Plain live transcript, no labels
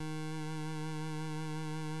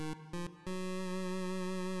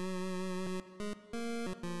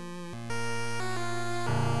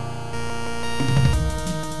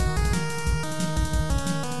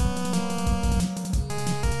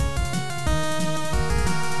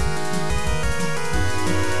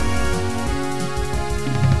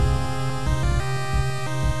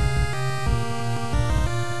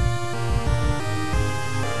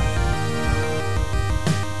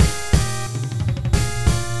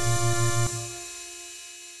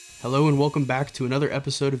Hello and welcome back to another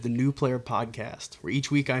episode of the New Player Podcast, where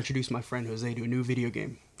each week I introduce my friend Jose to a new video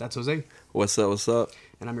game. That's Jose. What's up, what's up?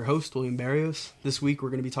 And I'm your host, William Barrios. This week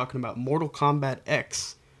we're going to be talking about Mortal Kombat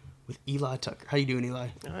X with Eli Tucker. How you doing, Eli?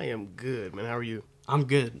 I am good, man. How are you? I'm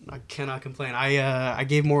good. I cannot complain. I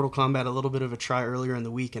gave Mortal Kombat a little bit of a try earlier in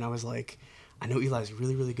the week, and I was like, I know Eli's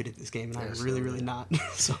really, really good at this game, and I'm really not.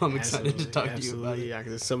 So I'm excited to talk to you about it. Yeah,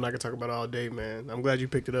 it's something I can talk about all day, man. I'm glad you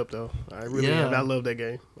picked it up, though. I really am. I love that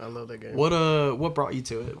game. What brought you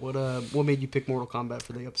to it? What made you pick Mortal Kombat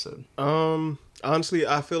for the episode? Honestly,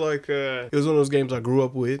 I feel like it was one of those games I grew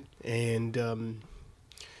up with, and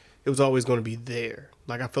it was always going to be there.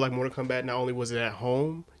 Like, I feel like Mortal Kombat, not only was it at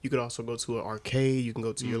home, you could also go to an arcade, you can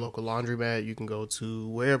go to your local laundromat, you can go to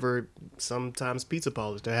wherever, sometimes pizza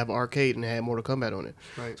parlors, to have an arcade and have Mortal Kombat on it.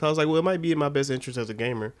 Right. So I was like, well, it might be in my best interest as a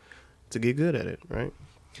gamer to get good at it, right?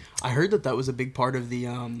 I heard that was a big part of the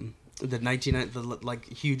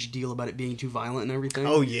huge deal about it being too violent and everything.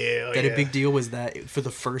 Oh yeah, a big deal was that for the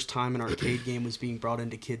first time an arcade game was being brought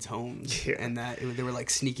into kids' homes, and that they were like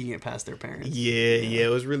sneaking it past their parents. Yeah, it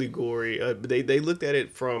was really gory. They looked at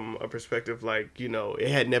it from a perspective like, you know, it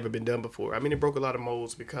had never been done before. I mean, it broke a lot of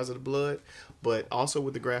molds because of the blood, but also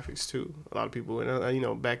with the graphics too. A lot of people, and you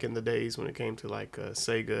know, back in the days when it came to like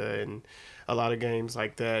Sega and a lot of games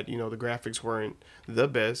like that, you know, the graphics weren't the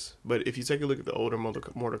best. But if you take a look at the older Mortal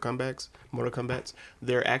Kombats,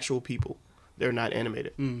 they're actual people. They're not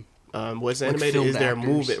animated. What's animated is their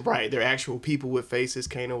movement. Right, they're actual people with faces.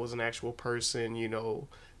 Kano was an actual person, you know.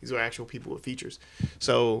 These are actual people with features.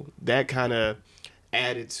 So that kind of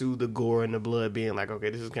added to the gore and the blood being like, okay,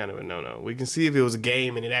 this is kind of a no-no. We can see if it was a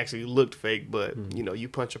game and it actually looked fake, but, you know, you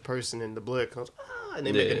punch a person and the blood comes, and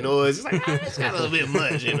they make a noise. It's like, it's got a little bit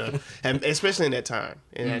much, you know. And especially in that time,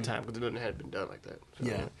 because it hadn't been done like that.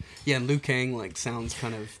 So, yeah, and Liu Kang, like, sounds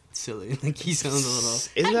kind of silly. Like, he sounds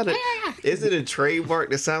a little... Is it a trademark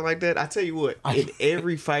to sound like that? I tell you what, in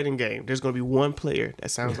every fighting game, there's going to be one player that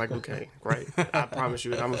sounds like Liu Kang, right? I promise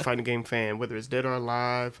you, I'm a fighting game fan, whether it's Dead or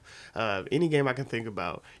Alive, any game I can think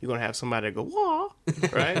about, you're going to have somebody that go, wah,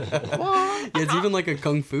 right? Wah. Yeah, it's even like a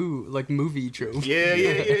kung fu, like, movie trope.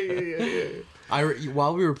 Yeah.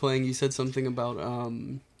 While we were playing, you said something about,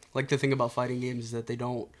 like, the thing about fighting games is that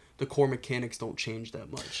the core mechanics don't change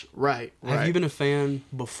that much. Right. Have you been a fan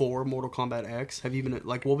before Mortal Kombat X? Have you been,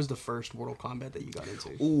 like, what was the first Mortal Kombat that you got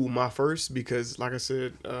into? Ooh, my first, because, like I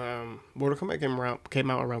said, Mortal Kombat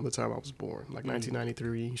came out around the time I was born, like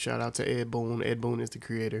 1993. Shout out to Ed Boon. Ed Boon is the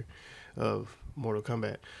creator of Mortal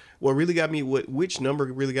Kombat. Which number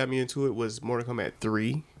really got me into it was Mortal Kombat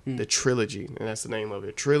 3, the trilogy, and that's the name of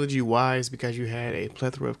it. Trilogy, why? Is because you had a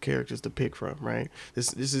plethora of characters to pick from, right?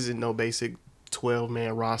 This isn't no basic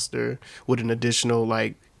 12-man roster with an additional,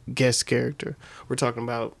 like, guest character. We're talking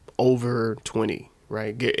about over 20,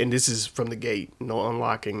 right? And this is from the gate, no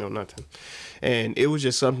unlocking, no nothing. And it was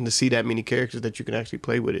just something to see that many characters that you can actually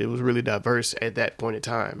play with. It was really diverse at that point in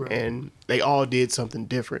time, right. And they all did something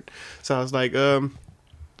different. So I was like,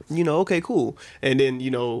 you know, okay, cool. And then, you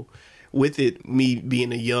know, with it, me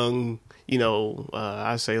being a young, you know,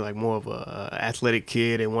 I say like more of a athletic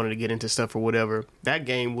kid and wanted to get into stuff or whatever, that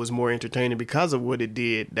game was more entertaining because of what it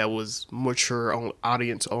did that was mature on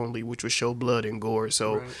audience only, which would show blood and gore.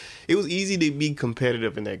 So it was easy to be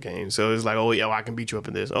competitive in that game. So it's like, oh yeah, I can beat you up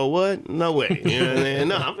in this. Oh what? No way. You know what I mean?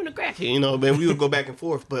 No, I'm gonna crack you. You know, man, we would go back and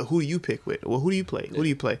forth. But who do you pick with? Well, who do you play? Who do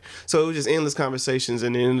you play? So it was just endless conversations.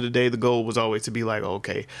 And at the end of the day, the goal was always to be like,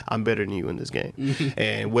 okay, I'm better than you in this game.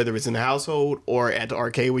 And whether it's in the household or at the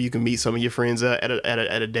arcade where you can meet some of your friends at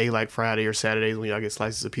a day like Friday or Saturdays when y'all get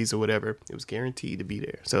slices of pizza or whatever, it was guaranteed to be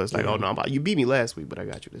there. So it's like, oh no, you beat me last week, but I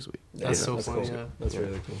got you this week. That's so funny. Cool. Yeah, that's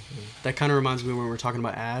really cool. Yeah. That kind of reminds me when we were talking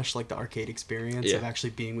about Ash, like the arcade experience of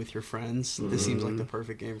actually being with your friends. This seems like the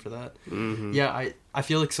perfect game for that. Yeah, I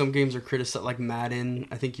feel like some games are criticized, like Madden.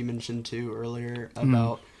 I think you mentioned too earlier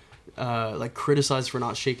about. Like criticized for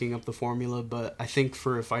not shaking up the formula, but I think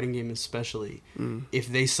for a fighting game especially, if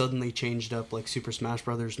they suddenly changed up like Super Smash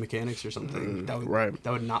Brothers mechanics or something, that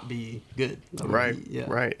would not be good. Right.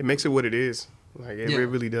 It makes it what it is. Like it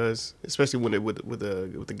really does, especially when it with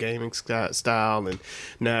the gaming style, and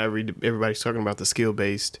now everybody's talking about the skill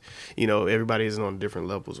based. You know, everybody is on different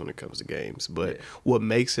levels when it comes to games. But what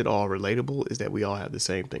makes it all relatable is that we all have the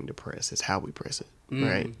same thing to press. It's how we press it,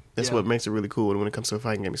 right? That's what makes it really cool. And when it comes to a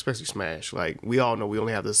fighting game, especially Smash, like we all know we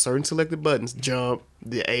only have the certain selected buttons: jump,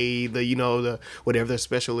 the A, the whatever their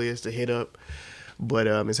special is to hit up. But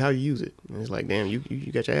it's how you use it. And it's like, damn, you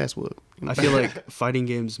got your ass whooped. I feel like fighting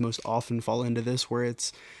games most often fall into this, where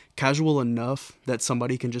it's casual enough that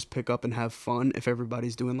somebody can just pick up and have fun if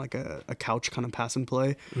everybody's doing like a couch kind of pass and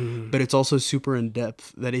play. But it's also super in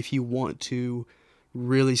depth that if you want to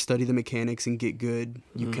really study the mechanics and get good,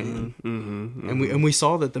 you can. And we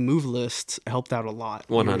saw that the move lists helped out a lot.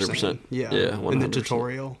 100%. Yeah. 100%. In the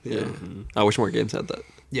tutorial. Yeah. I wish more games had that.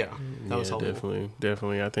 Yeah. That was helpful.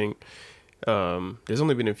 Definitely. I think there's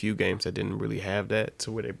only been a few games that didn't really have that,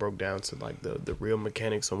 to where they broke down to like the real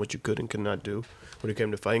mechanics on what you could and could not do when it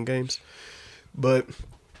came to fighting games. But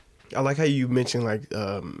I like how you mentioned like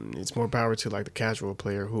it's more power to like the casual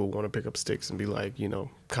player who will want to pick up sticks and be like, you know,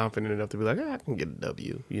 confident enough to be like, I can get a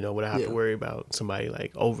W, you know, without have to worry about somebody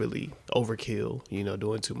like overkill, you know,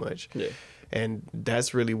 doing too much. Yeah. And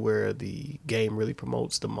that's really where the game really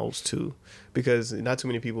promotes the most too, because not too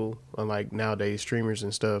many people, unlike nowadays streamers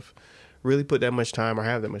and stuff, really put that much time or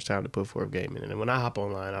have that much time to put forth gaming. And when I hop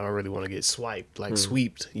online, I don't really want to get swiped, like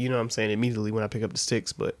sweeped, you know what I'm saying, immediately when I pick up the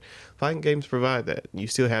sticks. But fighting games provide that. You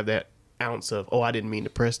still have that ounce of, I didn't mean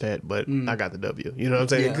to press that, but I got the W. You know what I'm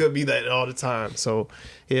saying? It could be that all the time. So,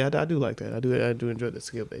 yeah, I do like that. I do enjoy the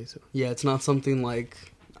skill base. Yeah, it's not something like,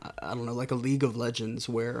 I don't know, like a League of Legends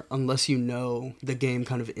where unless you know the game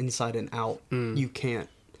kind of inside and out, you can't.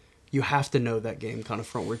 You have to know that game kind of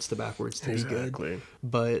frontwards to backwards to be good.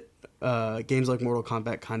 But games like Mortal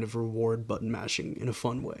Kombat kind of reward button mashing in a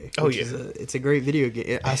fun way. It's a great video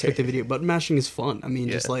game aspect of video. Button mashing is fun. I mean,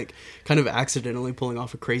 just like kind of accidentally pulling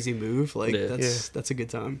off a crazy move, like that's a good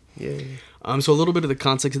time. So a little bit of the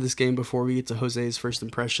context of this game before we get to Jose's first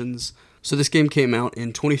impressions. So this game came out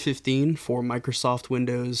in 2015 for Microsoft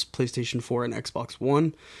Windows, PlayStation 4, and Xbox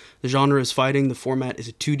One. The genre is fighting. The format is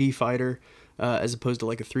a 2D fighter, as opposed to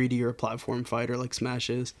like a 3D or a platform fighter like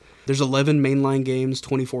Smash is. There's 11 mainline games,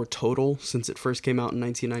 24 total since it first came out in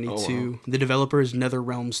 1992. Oh, wow. The developer is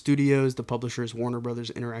NetherRealm Studios. The publisher is Warner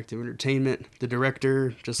Brothers Interactive Entertainment. The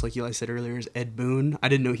director, just like Eli said earlier, is Ed Boon. I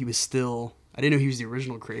didn't know he was the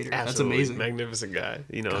original creator. Absolutely. That's amazing. Magnificent guy.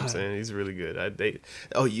 You know what I'm saying? He's really good.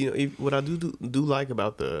 What I do like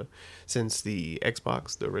about since the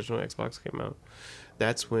original Xbox came out,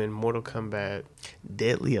 that's when Mortal Kombat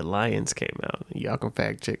Deadly Alliance came out. Y'all can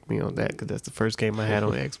fact check me on that, because that's the first game I had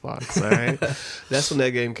on Xbox. All right, that's when that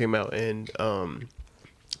game came out, and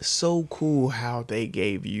so cool how they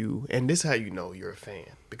gave you, and this is how you know you're a fan,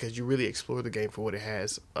 because you really explore the game for what it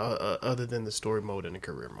has, other than the story mode and the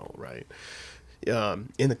career mode, right?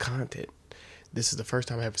 In the content. This is the first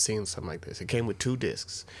time I've ever seen something like this. It came with 2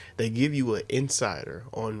 discs. They give you an insider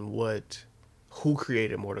on who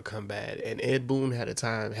created Mortal Kombat, and Ed Boon had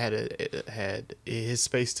his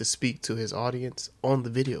space to speak to his audience on the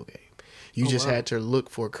video game. You had to look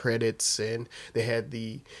for credits, and they had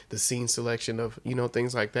the scene selection of, you know,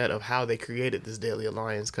 things like that, of how they created this Deadly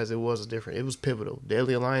Alliance, because it was pivotal.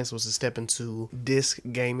 Deadly Alliance was a step into disc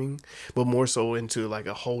gaming, but more so into like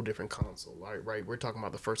a whole different console. Right? We're talking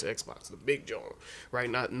about the first Xbox, the big joint, right?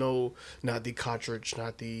 Not the cartridge,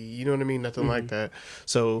 not the, you know what I mean? Nothing like that.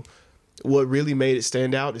 So what really made it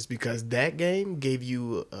stand out is because that game gave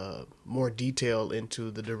you more detail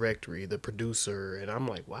into the directory, the producer, and I'm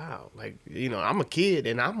like, wow, like, you know, I'm a kid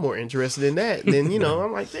and I'm more interested in that than, you know,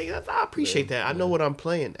 I'm like, I appreciate that. I know what I'm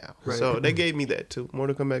playing now. Right. So they gave me that too.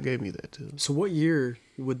 Mortal Kombat gave me that too. So what year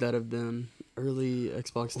would that have been? Early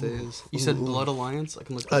Xbox days. You said Blood Alliance? I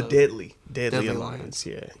can look that up. Deadly Alliance.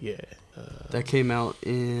 Yeah. That came out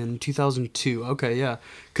in 2002. Okay, yeah.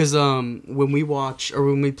 Because when we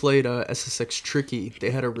played SSX Tricky,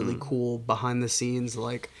 they had a really cool behind the scenes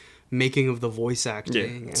like making of the voice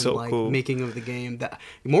acting and so like cool. Making of the game. That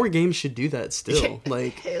more games should do that still.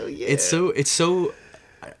 Like hell yeah. It's so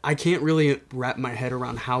I can't really wrap my head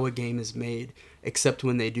around how a game is made, except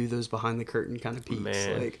when they do those behind the curtain kind of peeks.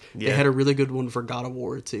 They had a really good one for God of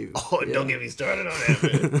War too. Don't get me started on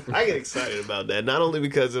that, man. I get excited about that, not only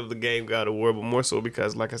because of the game God of War, but more so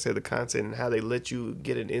because, like I said, the content and how they let you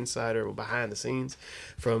get an insider behind the scenes,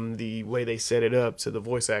 from the way they set it up to the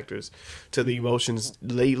voice actors to the emotions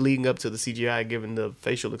leading up to the CGI, giving the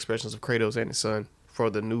facial expressions of Kratos and his son for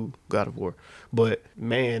the new God of War. But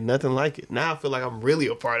man, nothing like it. Now I feel like I'm really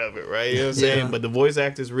a part of it, right? You know what I'm saying? But the voice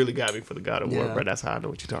actors really got me for the God of War, bro. That's how I know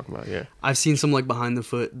what you're talking about. Yeah, I've seen some like behind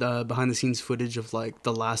the scenes footage of like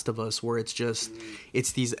The Last of Us, where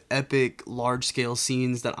it's these epic large scale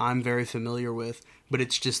scenes that I'm very familiar with, but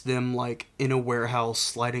it's just them like in a warehouse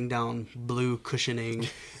sliding down blue cushioning,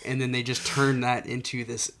 and then they just turn that into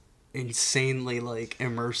this insanely like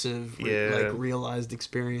immersive like realized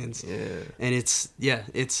experience. And it's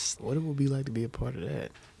what it would be like to be a part of that.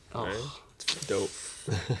 It's dope.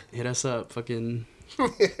 Hit us up, fucking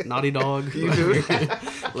Naughty Dog. You do?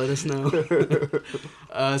 Let us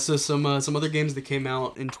know. So some other games that came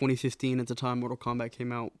out in 2015 at the time Mortal Kombat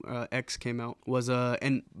came out, X came out, was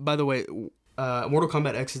and by the way, Mortal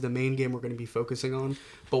Kombat X is the main game we're going to be focusing on,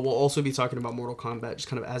 but we'll also be talking about Mortal Kombat just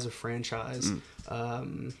kind of as a franchise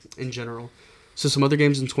in general. So some other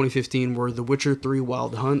games in 2015 were The Witcher 3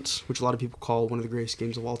 Wild Hunt, which a lot of people call one of the greatest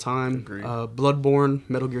games of all time. Bloodborne,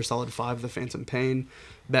 Metal Gear Solid 5 The Phantom Pain,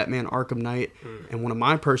 Batman Arkham Knight, and one of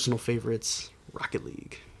my personal favorites, Rocket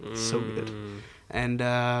League. So good. And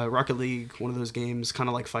Rocket League, one of those games, kind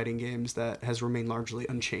of like fighting games, that has remained largely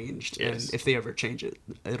unchanged. Yes. And if they ever change it,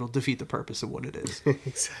 it'll defeat the purpose of what it is.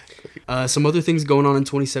 Exactly. Some other things going on in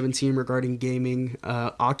 2017 regarding gaming.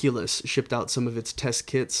 Oculus shipped out some of its test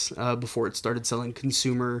kits before it started selling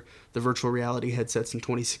the virtual reality headsets in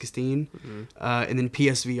 2016. And then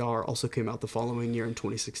PSVR also came out the following year in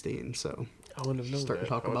 2016. So I wouldn't have known start that. to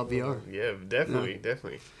talk about VR. Yeah,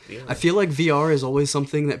 definitely. Yeah. I feel like VR is always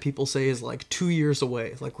something that people say is like 2 years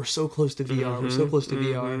away. Like, we're so close to VR, we're so close to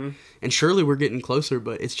VR. And surely we're getting closer,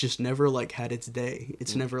 but it's just never like had its day.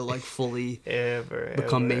 It's never like fully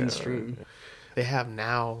become mainstream. They have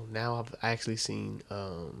now I've actually seen,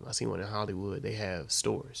 I seen one in Hollywood. They have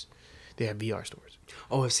stores. They have VR stores.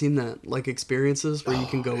 Oh, I've seen that. Like experiences where you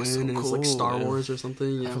can go in so and it's like Star Wars or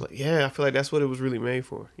something. Yeah. I feel like that's what it was really made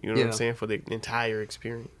for. You know what I'm saying? For the entire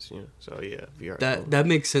experience. You know? So yeah, VR. That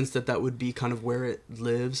makes sense that would be kind of where it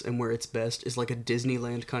lives and where it's best, is like a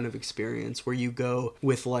Disneyland kind of experience where you go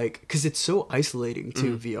with like, because it's so isolating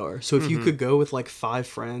to VR. So if you could go with like 5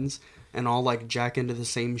 friends and all like jack into the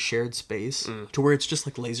same shared space to where it's just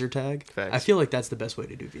like laser tag. Facts. I feel like that's the best way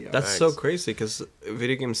to do VR. That's so crazy, because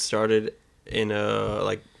video games started in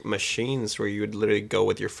like machines where you would literally go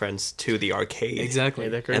with your friends to the arcade. Exactly.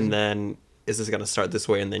 Ain't that crazy? And then is this gonna start this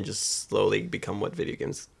way and then just slowly become what video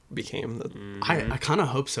games became? I kind of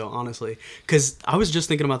hope so, honestly, because I was just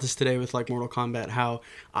thinking about this today with like Mortal Kombat, how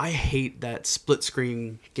I hate that split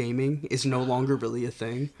screen gaming is no longer really a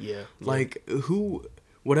thing. Yeah. Like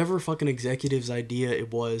whatever fucking executive's idea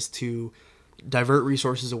it was to divert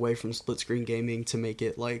resources away from split screen gaming to make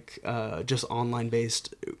it like just online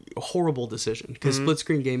based, horrible decision, because split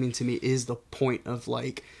screen gaming to me is the point of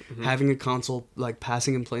like having a console, like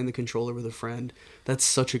passing and playing the controller with a friend. That's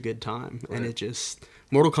such a good time. And it just,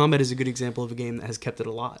 Mortal Kombat is a good example of a game that has kept it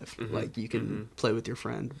alive. Like you can play with your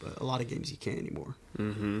friend, but a lot of games you can't anymore.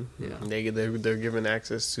 Yeah, they're given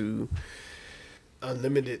access to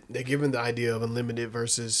unlimited. They're given the idea of unlimited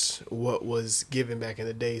versus what was given back in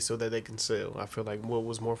the day, so that they can sell. I feel like what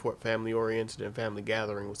was more family oriented and family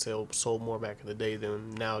gathering was sold more back in the day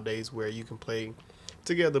than nowadays, where you can play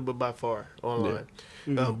together but by far online.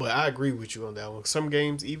 But I agree with you on that one. Some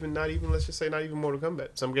games, let's just say not even Mortal Kombat,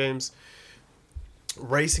 some games,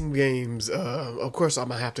 racing games, of course I'm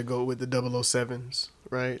gonna have to go with the 007s,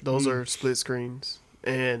 right? Those are split screens.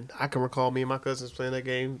 And I can recall me and my cousins playing that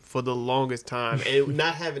game for the longest time and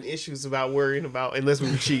not having issues about worrying about, unless we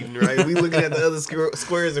were cheating, right? We looking at the other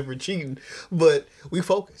squares if we're cheating, but we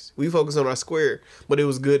focus on our square. But it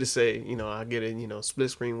was good to say, I get it, split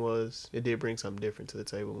screen it did bring something different to the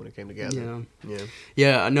table when it came together.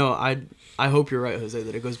 Yeah, no, I hope you're right, Jose,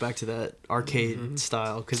 that it goes back to that arcade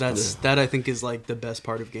style, because that I think is like the best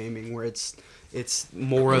part of gaming, where it's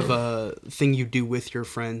more of a thing you do with your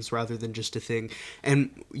friends rather than just a thing.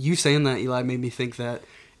 And you saying that, Eli, made me think that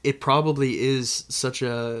it probably is such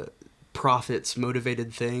a profits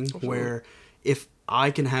motivated thing, where if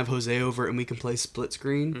I can have Jose over and we can play split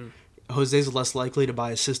screen, Jose's less likely to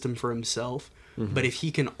buy a system for himself. But if he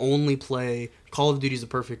can only play, Call of Duty is a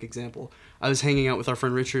perfect example. I was hanging out with our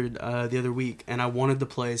friend Richard the other week, and I wanted to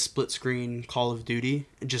play split screen Call of Duty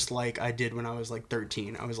just like I did when I was like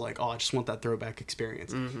 13. I was like, I just want that throwback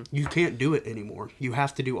experience. You can't do it anymore. You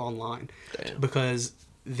have to do online. Damn. Because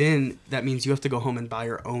then that means you have to go home and buy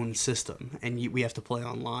your own system, and we have to play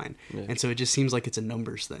online. And so it just seems like it's a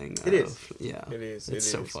numbers thing. It is. Yeah. It is. It's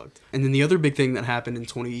so fucked. And then the other big thing that happened in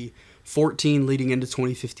 2014 leading into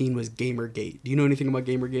 2015 was Gamergate. Do you know anything about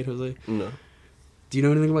Gamergate, Jose? No. Do you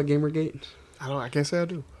know anything about Gamergate? I can't say I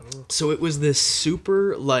do. I don't know. So it was this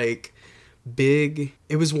super like big,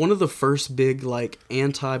 it was one of the first big like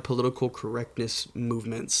anti-political correctness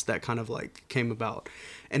movements that kind of like came about.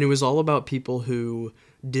 And it was all about people who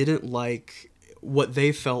didn't like what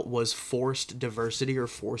they felt was forced diversity or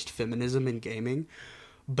forced feminism in gaming,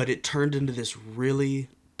 but it turned into this really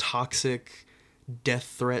toxic death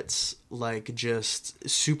threats, like just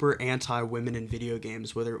super anti-women in video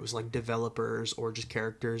games, whether it was like developers or just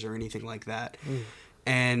characters or anything like that.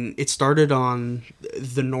 And it started on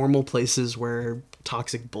the normal places where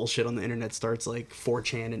toxic bullshit on the internet starts, like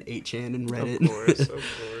 4chan and 8chan and Reddit. Of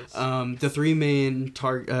course. The three main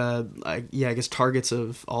targets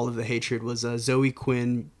of all of the hatred was Zoe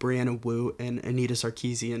Quinn, Brianna Wu, and Anita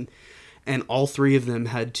Sarkeesian. And all three of them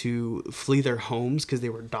had to flee their homes because they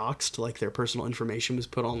were doxxed, like their personal information was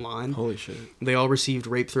put online. Holy shit. They all received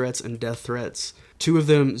rape threats and death threats. Two of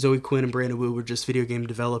them, Zoe Quinn and Brianna Wu, were just video game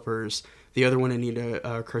developers. The other one, Anita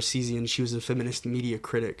Sarkeesian, she was a feminist media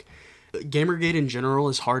critic. Gamergate in general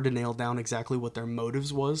is hard to nail down exactly what their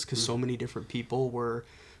motives was because so many different people were...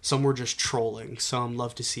 Some were just trolling. Some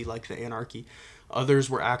loved to see, like, the anarchy.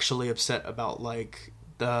 Others were actually upset about, like...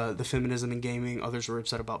 The feminism in gaming. Others were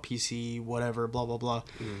upset about PC, whatever, blah blah blah.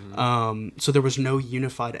 So there was no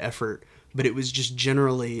unified effort, but it was just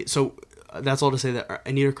generally. So that's all to say that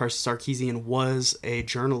Anita Sarkeesian was a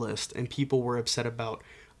journalist, and people were upset about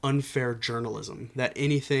unfair journalism. That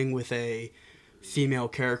anything with a female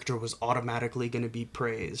character was automatically going to be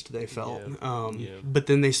praised. They felt, but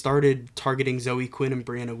then they started targeting Zoe Quinn and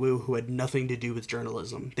Brianna Wu, who had nothing to do with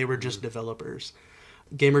journalism. They were just developers.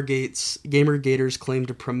 Gamergaters claimed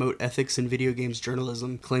to promote ethics in video games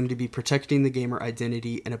journalism, claimed to be protecting the gamer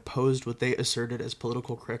identity, and opposed what they asserted as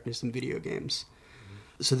political correctness in video games.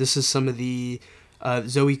 So this is some of the...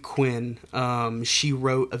 Zoe Quinn, she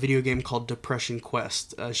wrote a video game called Depression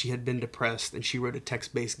Quest. She had been depressed, and she wrote a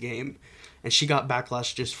text-based game. And she got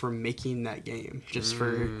backlash just for making that game, just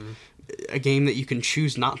for a game that you can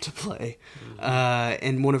choose not to play.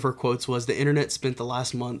 And one of her quotes was, "The internet spent the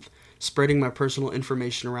last month spreading my personal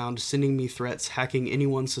information around, sending me threats, hacking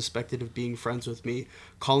anyone suspected of being friends with me,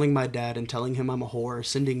 calling my dad and telling him I'm a whore,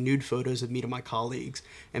 sending nude photos of me to my colleagues,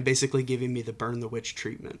 and basically giving me the burn the witch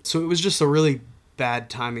treatment." So it was just a really bad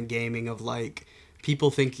time in gaming of, like, people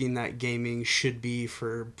thinking that gaming should be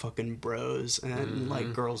for fucking bros and,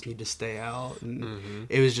 like, girls need to stay out. And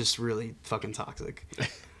it was just really fucking toxic.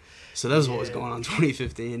 So that was what was going on in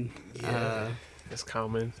 2015. That's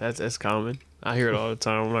common. That's common. I hear it all the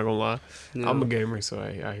time. I'm not gonna lie. Yeah. I'm a gamer, so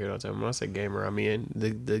I hear it all the time. When I say gamer, I mean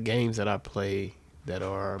the games that I play that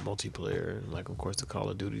are multiplayer, like of course the Call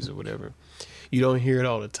of Duties or whatever. You don't hear it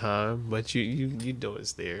all the time, but you know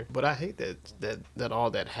it's there. But I hate that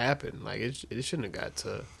all that happened. Like it shouldn't have got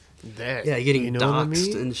to that. Yeah, getting you know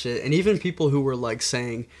doxxed and shit, and even people who were like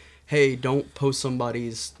saying, "Hey, don't post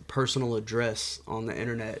somebody's personal address on the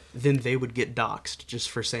internet," then they would get doxxed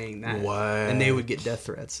just for saying that. What? And they would get death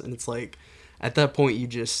threats. And it's like, at that point, you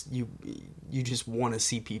just want to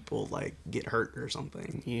see people, like, get hurt or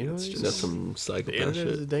something. You know, it's just, that's some The psychopath internet shit.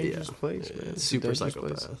 is a dangerous place, man. It's a Super dangerous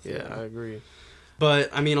psychopath. place. Yeah, I agree.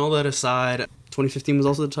 But, I mean, all that aside, 2015 was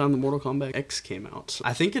also the time that Mortal Kombat X came out.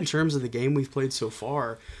 I think in terms of the game we've played so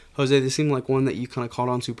far, Jose, this seemed like one that you kind of caught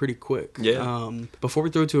on to pretty quick. Yeah. Before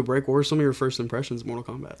we throw it to a break, what were some of your first impressions of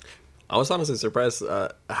Mortal Kombat? I was honestly surprised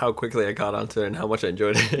how quickly I caught onto it and how much I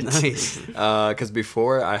enjoyed it. Nice. Because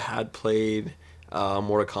before I had played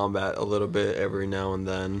Mortal Kombat a little bit every now and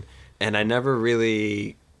then, and I never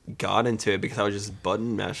really got into it because I was just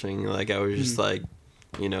button mashing. Like I was just like,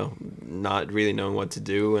 you know, not really knowing what to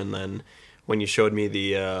do. And then when you showed me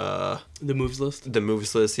the moves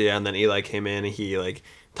list, yeah, and then Eli came in and he like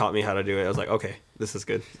taught me how to do it. I was like, okay, this is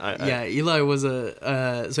good. Eli was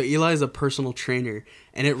so Eli is a personal trainer,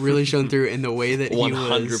 and it really shone through in the way that he was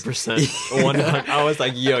 100%. I was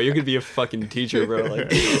like, yo, you could be a fucking teacher, bro.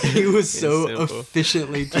 Like, he was so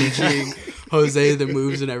efficiently teaching Jose the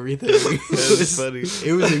moves and everything. That's funny.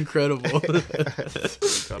 It was incredible.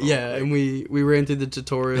 Yeah, and we ran through the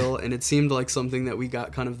tutorial, and it seemed like something that we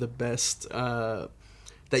got kind of the best.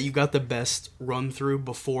 That you got the best run through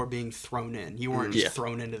before being thrown in. You weren't just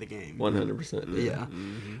thrown into the game. 100%. Yeah.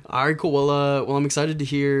 All right, cool. Well, I'm excited to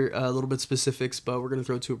hear a little bit specifics, but we're gonna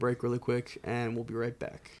throw to a break really quick, and we'll be right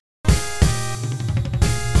back.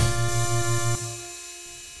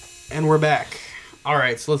 And we're back. All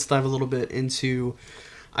right, so let's dive a little bit into,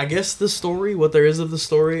 I guess, the story, what there is of the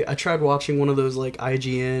story. I tried watching one of those, like,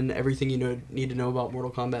 IGN, everything you need to know about Mortal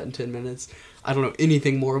Kombat in 10 minutes. I don't know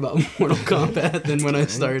anything more about Mortal Kombat than when I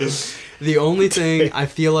started. The only thing I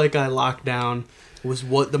feel like I locked down was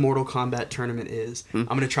what the Mortal Kombat tournament is. I'm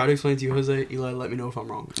going to try to explain it to you, Jose. Eli, let me know if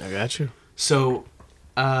I'm wrong. I got you. So,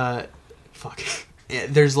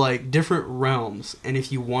 there's, like, different realms, and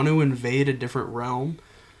if you want to invade a different realm,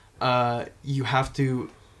 you have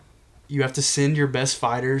to send your best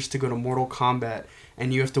fighters to go to Mortal Kombat,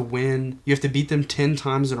 and you have to win. You have to beat them 10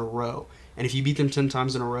 times in a row. And if you beat them 10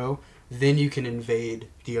 times in a row, then you can invade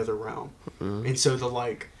the other realm. And so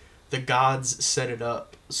the gods set it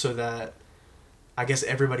up so that I guess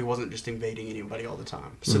everybody wasn't just invading anybody all the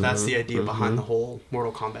time. So that's the idea behind the whole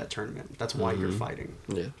Mortal Kombat tournament. That's why you're fighting.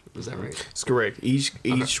 Yeah. Is that right? It's correct.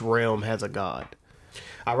 Each realm has a god.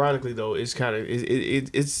 Ironically, though, it's kind of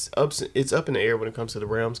it's up in the air when it comes to the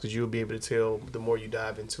realms, because you'll be able to tell the more you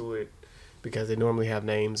dive into it, because they normally have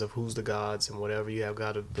names of who's the gods and whatever. You have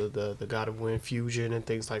God of the God of Wind fusion and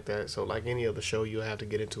things like that. So like any other show, you'll have to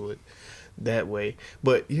get into it that way.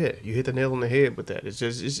 But yeah, you hit the nail on the head with that. It's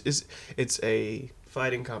just it's a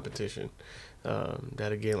fighting competition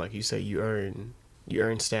that, again, like you say, you earn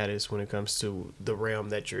status when it comes to the realm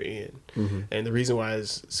that you're in. And the reason why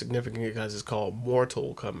it's significant because it's called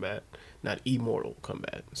Mortal Kombat, not Immortal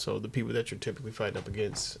Kombat. So the people that you're typically fighting up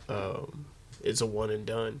against, it's a one and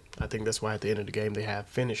done. I think that's why at the end of the game they have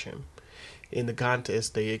finish him. In the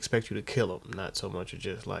contest, they expect you to kill him, not so much as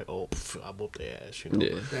just like, oh, I whooped their ass, you know.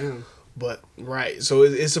 Yeah. Damn. But right, so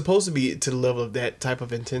it's supposed to be to the level of that type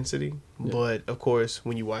of intensity. Yeah. But of course,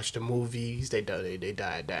 when you watch the movies, they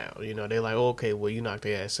die down. You know, they're like, oh, okay, well, you knocked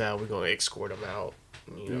their ass out, we're gonna escort them out.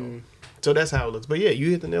 You know, so that's how it looks. But yeah, you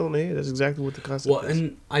hit the nail on the head. That's exactly what the concept is.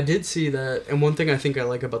 And I did see that. And one thing I think I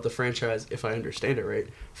like about the franchise, if I understand it right,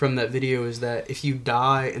 from that video, is that if you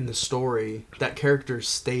die in the story, that character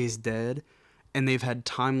stays dead. And they've had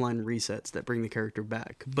timeline resets that bring the character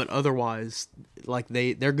back. But otherwise, like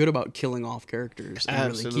they're good about killing off characters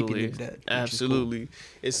and really keeping them dead. Absolutely. Cool.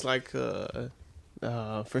 It's like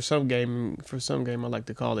for some game I like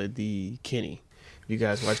to call it the Kenny. You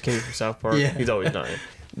guys watch Kenny from South Park? Yeah. He's always dying.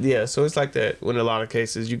 Yeah, so it's like that. When in a lot of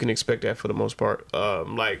cases you can expect that for the most part.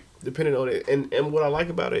 Like depending on it, and what I like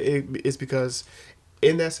about it is because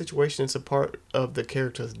in that situation, it's a part of the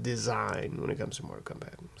character's design when it comes to Mortal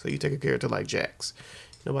Kombat. So you take a character like Jax.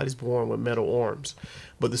 Nobody's born with metal arms.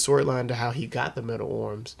 But the storyline to how he got the metal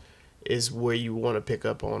arms is where you want to pick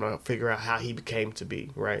up on or figure out how he became to be,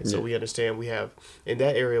 right? Yeah. So we understand we have, in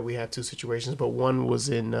that area, we have two situations. But one was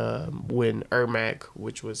in when Ermac,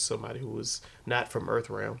 which was somebody who was not from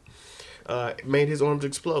Earthrealm, made his arms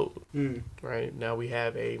explode. Right now we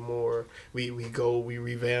have a more we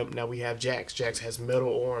revamp. Now we have Jax. Jax has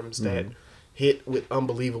metal arms that hit with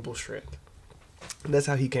unbelievable strength. And that's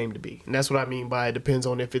how he came to be, and that's what I mean by it depends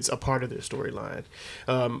on if it's a part of their storyline,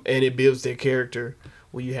 and it builds their character.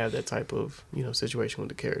 When you have that type of situation with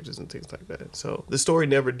the characters and things like that. So the story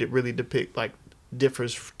never really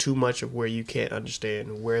differs too much of where you can't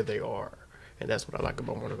understand where they are. And that's what I like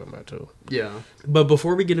about Mortal Kombat too. Yeah. But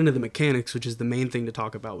before we get into the mechanics, which is the main thing to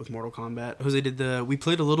talk about with Mortal Kombat, Jose, we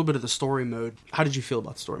played a little bit of the story mode. How did you feel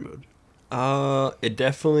about the story mode? It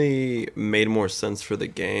definitely made more sense for the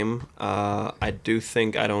game. I do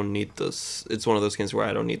think I don't need this. It's one of those games where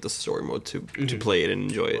I don't need the story mode to play it and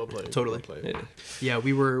enjoy it. Well played. Totally. Well played. Yeah,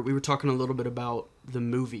 we were talking a little bit about the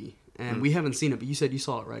movie, and we haven't seen it, but you said you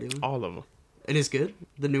saw it, right, Eli? All of them. It is good?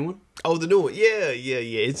 The new one? Oh, the new one. Yeah.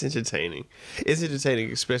 It's entertaining. It's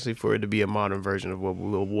entertaining, especially for it to be a modern version of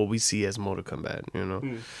what we see as Mortal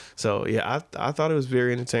Kombat, So, yeah, I thought it was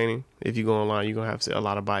very entertaining. If you go online, you're going to have a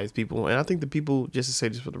lot of biased people. And I think the people, just to say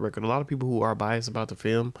this for the record, a lot of people who are biased about the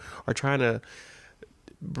film are trying to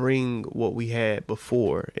bring what we had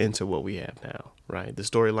before into what we have now, right? The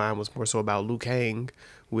storyline was more so about Liu Kang,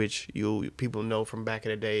 which people know from back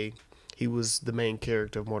in the day. He was the main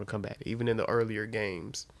character of Mortal Kombat, even in the earlier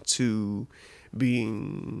games, to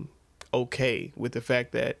being okay with the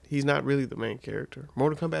fact that he's not really the main character.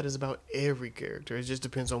 Mortal Kombat is about every character. It just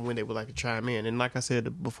depends on when they would like to chime in. And like I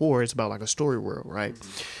said before, it's about like a story world, right?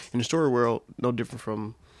 In the story world, no different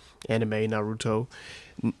from anime, Naruto.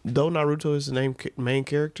 Though Naruto is the main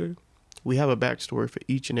character, we have a backstory for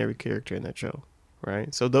each and every character in that show,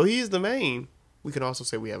 right? So though he is the main, we can also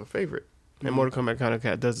say we have a favorite. And Mortal Kombat kind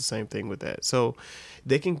of does the same thing with that. So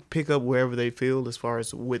they can pick up wherever they feel as far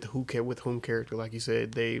as with whom character. Like you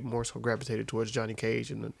said, they more so gravitated towards Johnny Cage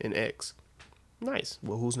in X. Nice.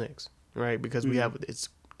 Well, who's next? Right? Because we have it's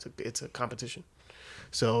a competition.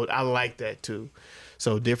 So I like that too.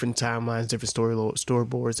 So different timelines, different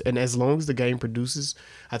storyboards, and as long as the game produces,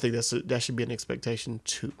 I think that should be an expectation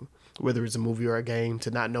too. Whether it's a movie or a game, to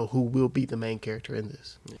not know who will be the main character in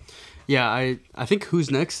this. Yeah, I think Who's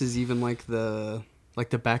Next is even like the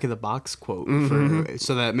back of the box quote,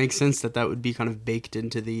 so that makes sense that would be kind of baked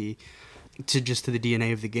into the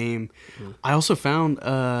DNA of the game. I also found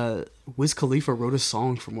Wiz Khalifa wrote a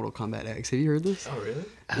song for Mortal Kombat X. Have you heard this? Oh, really?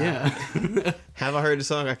 Yeah. Have I heard the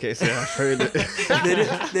song? I can't say I've heard it.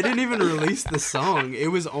 They didn't even release the song. It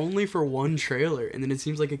was only for one trailer, and then it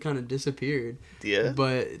seems like it kind of disappeared. Yeah.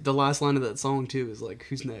 But the last line of that song too is like,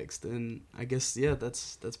 "Who's next?" And I guess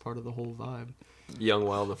that's part of the whole vibe. Young,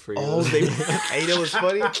 Wild, and Free. Oh, hey, you know what's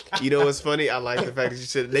funny? You know what's funny? I like the fact that you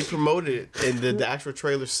said they promoted it, and the actual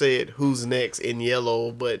trailer said "Who's next" in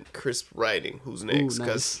yellow, but crisp writing "Who's next"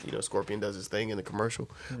 because Scorpion does his thing in the commercial.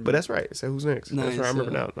 But that's right. It said "Who's next." Nice. That's right. I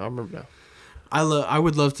remember now. I remember now. I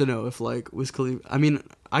would love to know if like Wiz Khalifa. I mean,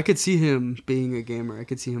 I could see him being a gamer. I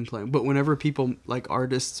could see him playing. But whenever people like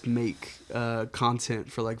artists make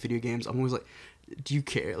content for like video games, I'm always like, do you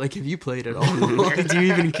care? Like, have you played at all? Do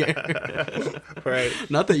you even care? Right.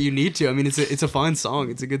 Not that you need to. I mean, it's a fine song.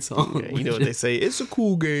 It's a good song. Yeah, you know what they say? It's a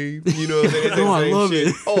cool game. You know what they say? I love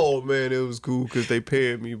it. Oh man, it was cool because they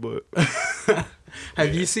paid me. But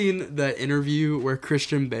have you seen that interview where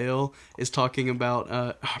Christian Bale is talking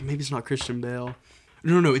about? Maybe it's not Christian Bale.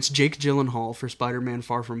 No, it's Jake Gyllenhaal for Spider-Man: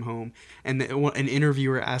 Far From Home, and an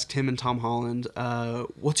interviewer asked him and Tom Holland,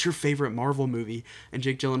 "What's your favorite Marvel movie?" And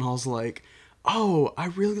Jake Gyllenhaal's like, "Oh, I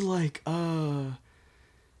really like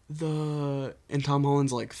and Tom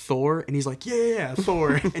Holland's like Thor, and he's like, yeah,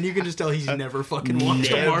 Thor, and you can just tell he's never fucking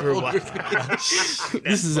watched a Marvel movie.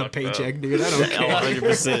 This is a paycheck, dude. I don't care.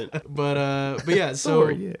 100%. But yeah, so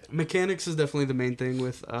Thor, yeah. Mechanics is definitely the main thing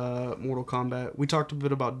with Mortal Kombat. We talked a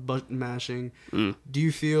bit about button mashing. Do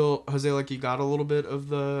you feel, Jose, like you got a little bit of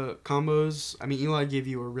the combos? I mean, Eli gave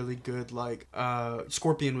you a really good like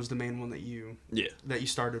Scorpion was the main one that you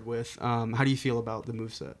started with. How do you feel about the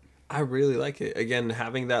moveset? I really like it. Again,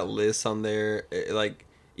 having that list on there, like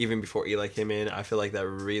even before Eli came in, I feel like that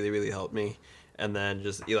really, really helped me. And then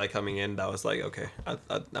just Eli coming in, that was like, okay,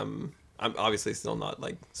 I'm obviously still not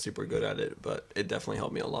like super good at it, but it definitely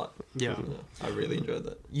helped me a lot. Yeah, I really enjoyed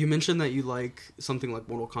that. You mentioned that you like something like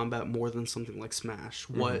Mortal Kombat more than something like Smash.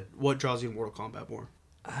 What draws you to Mortal Kombat more?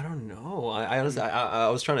 I don't know. I honestly, I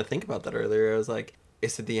was trying to think about that earlier. I was like,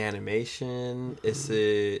 is it the animation? Is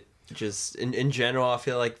it just in general? I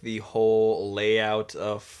feel like the whole layout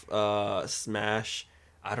of Smash,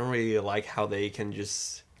 I don't really like how they can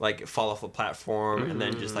just like fall off a platform and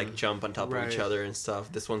then just like jump on top of each other and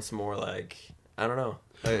stuff. This one's more like, I don't know.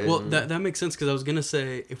 Well, that makes sense, because I was gonna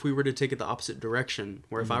say, if we were to take it the opposite direction,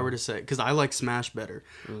 where if I were to say, because I like Smash better,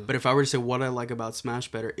 but if I were to say what I like about Smash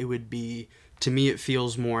better, it would be, to me it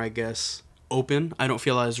feels more, I guess, open. I don't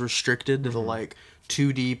feel as restricted to the like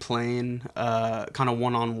 2D plane, kind of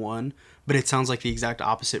one-on-one, but it sounds like the exact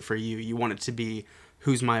opposite for you. You want it to be,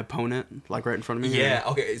 who's my opponent, like right in front of me? Yeah,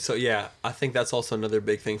 okay, so yeah, I think that's also another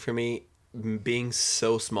big thing for me, being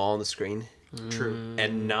so small on the screen. True.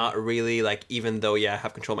 And not really, like, even though, I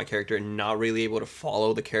have control of my character, not really able to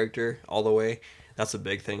follow the character all the way. That's a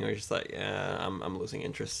big thing where you're just like, I'm losing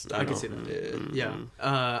interest. I can see that. Yeah.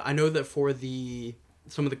 I know that for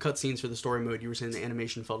some of the cutscenes for the story mode, you were saying the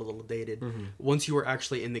animation felt a little dated. Once you were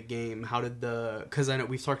actually in the game, how did because I know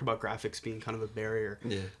we've talked about graphics being kind of a barrier.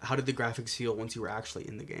 Yeah. How did the graphics feel once you were actually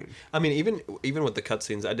in the game? I mean, even with the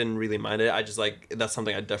cutscenes, I didn't really mind it. I just like, that's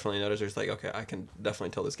something I definitely noticed. It's like, okay, I can definitely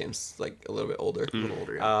tell this game's like a little bit older. A little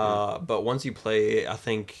older, yeah. But once you play, I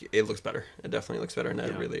think it looks better. It definitely looks better, and I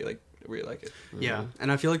really like it. Yeah,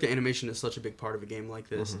 and I feel like the animation is such a big part of a game like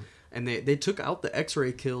this. And they took out the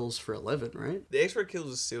X-ray kills for 11, right? The X-ray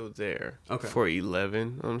kills are still there for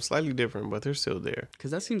 11. Slightly different, but they're still there.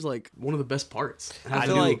 Because that seems like one of the best parts. I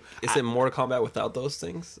feel like, is it Mortal Kombat without those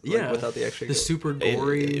things? Yeah. Like, without the X-ray kills? The super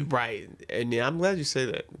gory. Right. And I'm glad you say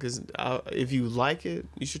that. Because if you like it,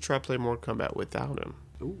 you should try playing Mortal Kombat without them.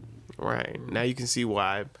 Ooh. Right. Now you can see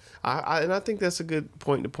why. And I think that's a good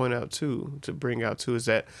point to point out, too, to bring out, too, is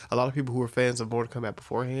that a lot of people who were fans of Mortal Kombat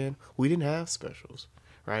beforehand, we didn't have specials.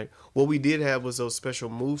 Right. What we did have was those special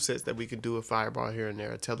movesets that we could do a fireball here and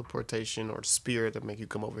there, a teleportation or spirit that make you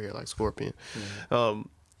come over here like Scorpion.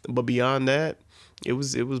 But beyond that, it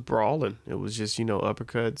was brawling. It was just,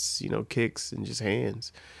 uppercuts, kicks and just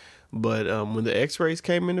hands. But when the X-rays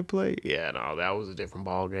came into play, that was a different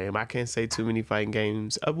ball game. I can't say too many fighting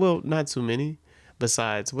games. Well, not too many.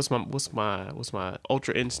 Besides, what's my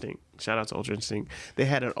Ultra Instinct? Shout out to Ultra Instinct. They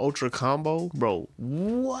had an Ultra combo, bro.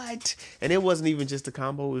 What? And it wasn't even just a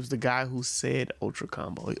combo. It was the guy who said Ultra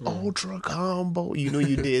combo. Ultra combo. You knew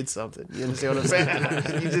you did something. You understand what I'm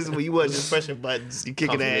saying? You wasn't just pressing buttons. You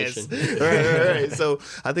kicking ass. Right. So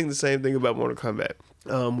I think the same thing about Mortal Kombat.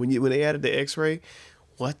 When they added the X-ray,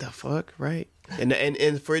 what the fuck, right?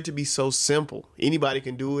 And for it to be so simple, anybody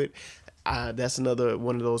can do it. That's another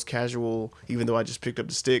one of those casual, even though I just picked up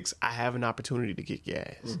the sticks, I have an opportunity to kick your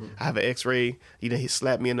ass. I have an X-ray. He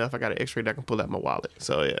slapped me enough. I got an X-ray that I can pull out my wallet.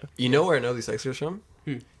 So, yeah. You know where I know these X-rays from?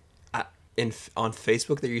 On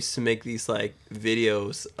Facebook, they used to make these, like,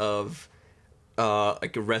 videos of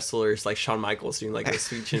like wrestlers like Shawn Michaels doing like a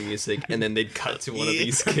sweet chin music, and then they'd cut to one of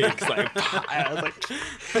these kicks like, I was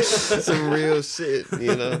like, some real shit,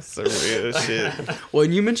 you know, some real shit. Well,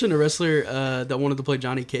 and you mentioned a wrestler that wanted to play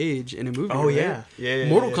Johnny Cage in a movie. Oh, right? yeah.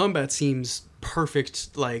 Mortal Kombat seems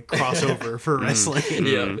perfect, like crossover for wrestling.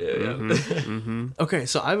 Okay,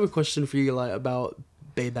 so I have a question for you, Eli, about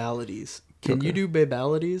babalities. Can you do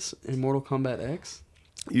babalities in Mortal Kombat X?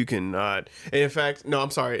 You cannot. And in fact, no,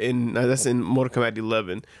 I'm sorry. That's in Mortal Kombat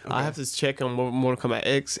 11. Okay. I have to check on Mortal Kombat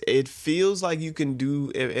X. It feels like you can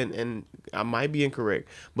do, and I might be incorrect,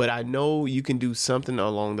 but I know you can do something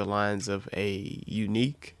along the lines of a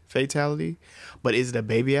unique fatality. But is it a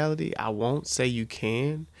babyality? I won't say you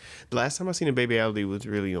can. The last time I seen a babyality was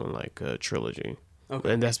really on like a trilogy.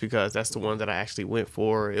 Okay. And that's because that's the one that I actually went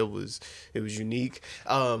for. It was unique.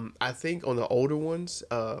 I think on the older ones,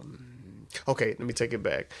 okay, let me take it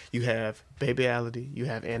back. You have babyality, you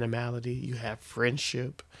have animality, you have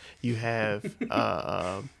friendship, you have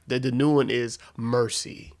the new one is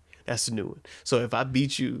mercy. That's the new one. So if I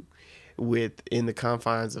beat you in the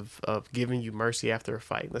confines of giving you mercy after a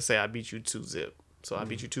fight, let's say I beat you 2-0. So I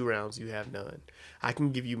beat you 2 rounds, you have none. I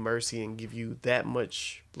can give you mercy and give you that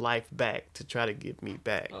much life back to try to give me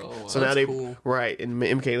back. Oh, so now cool. Right, in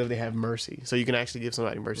MK11 they have mercy. So you can actually give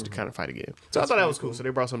somebody mercy to kind of fight again. So I thought that was cool. So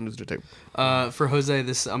they brought something new to the table. For Jose, I'm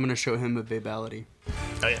going to show him a babality.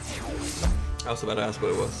 Oh, yeah. I was about to ask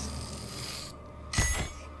what it was.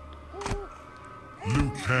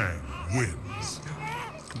 Liu Kang wins.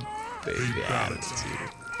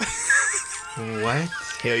 Babality. What?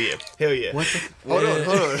 Hell yeah. What the Hold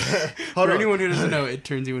on. For anyone who doesn't know, it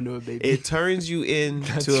turns you into a baby. It turns you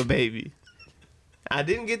into a baby. I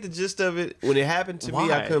didn't get the gist of it. When it happened to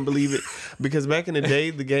me, I couldn't believe it. Because back in the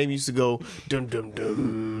day, the game used to go dum dum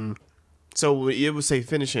dum. So it would say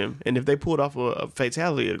finish him. And if they pulled off a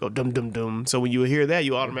fatality, it would go dum dum dum. So when you would hear that,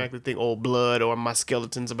 you automatically think, oh, blood or my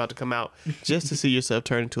skeleton's about to come out. Just to see yourself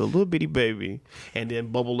turn into a little bitty baby. And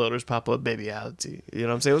then bubble letters pop up, babyality. You know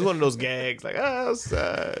what I'm saying? It was one of those gags. Like, I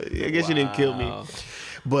guess you didn't kill me.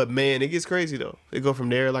 But man, it gets crazy though. They go from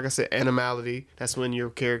there, like I said, animality. That's when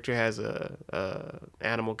your character has a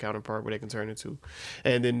animal counterpart where they can turn into,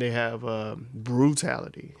 and then they have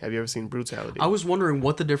brutality. Have you ever seen brutality? I was wondering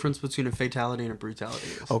what the difference between a fatality and a brutality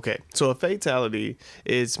is. Okay, so a fatality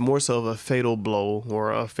is more so of a fatal blow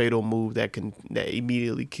or a fatal move that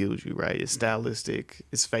immediately kills you. Right? It's stylistic.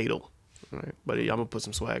 It's fatal. Right, but I'm gonna put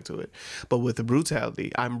some swag to it. But with the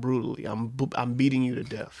brutality, I'm beating you to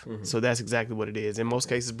death. Mm-hmm. So that's exactly what it is. In most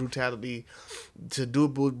cases, brutality, to do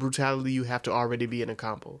brutality, you have to already be in a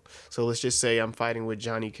combo. So let's just say I'm fighting with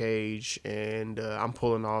Johnny Cage and I'm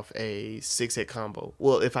pulling off a 6-hit combo.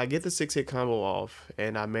 Well, if I get the 6-hit combo off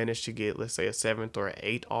and I manage to get, let's say, a 7th or an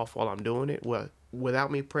 8th off while I'm doing it, well,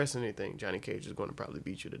 without me pressing anything, Johnny Cage is going to probably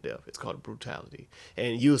beat you to death. It's called brutality.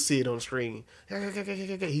 And you'll see it on the screen.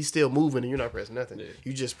 He's still moving and you're not pressing nothing. Yeah.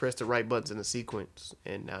 You just press the right buttons in the sequence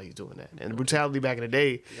and now he's doing that. And the brutality back in the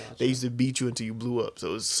day, they used to beat you until you blew up. So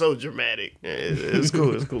it was so dramatic. It's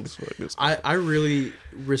cool. It's cool. I really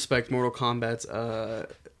respect Mortal Kombat's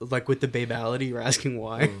like with the babality, you're asking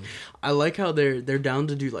why. I like how they're down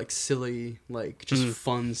to do like silly, like just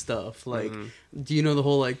fun stuff. Like, do you know the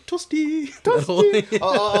whole like toasty?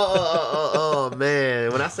 Oh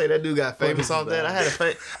man! When I say that dude got famous off that, I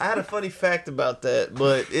had a funny fact about that,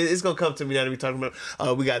 but it's gonna come to me now that we talking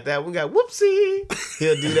about. We got that. We got whoopsie.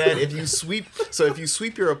 He'll do that if you sweep. So if you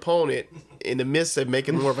sweep your opponent in the midst of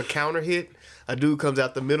making more of a counter hit. A dude comes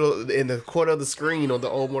out the middle in the corner of the screen on the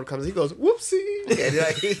old Mortal Kombat. He goes, whoopsie.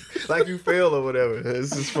 And like you fail or whatever.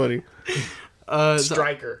 This is funny.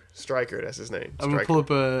 Striker, that's his name. I'm going to pull up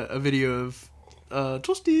a video of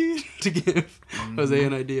Toasty to give Jose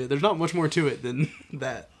an idea. There's not much more to it than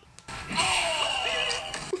that.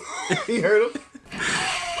 You heard him?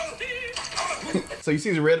 So you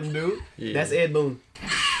see the random dude? Yeah. That's Ed Boon.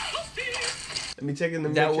 Let me check in the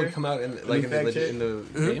That would come out in the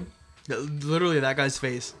game? Literally that guy's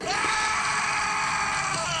face.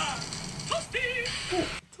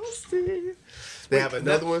 Toasty. They have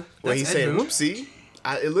another one where he's saying whoopsie.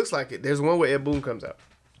 It looks like it. There's one where Ed Boon comes out.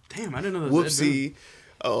 Damn, I didn't know that was whoopsie.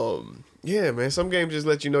 Yeah, man. Some games just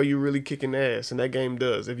let you know you're really kicking ass, and that game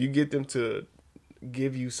does. If you get them to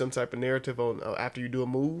give you some type of narrative on after you do a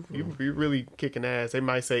move, you're really kicking ass. They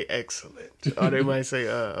might say excellent, or they might say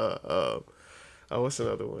what's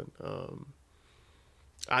another one?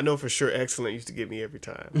 I know for sure excellent used to get me every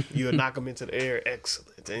time. You would knock them into the air,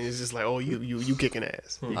 excellent. And it's just like, oh, you kicking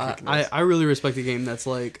ass. I really respect a game that's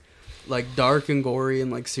like dark and gory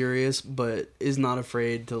and like serious, but is not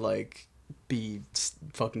afraid to like be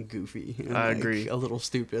fucking goofy. And, I agree. A little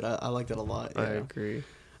stupid. I like that a lot. Yeah. I agree.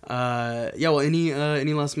 Yeah. Well,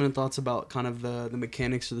 any last minute thoughts about kind of the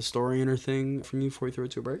mechanics of the story and everything from you before we throw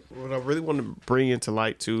it to a break? What I really want to bring into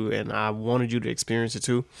light too, and I wanted you to experience it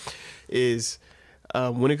too, is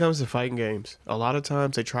when it comes to fighting games, a lot of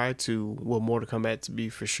times they try to, Mortal Kombat to be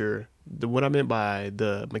for sure. What I meant by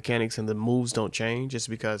the mechanics and the moves don't change is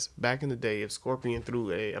because back in the day, if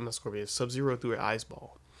Sub-Zero threw an ice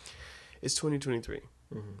ball, it's 2023.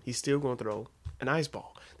 He's still going to throw an ice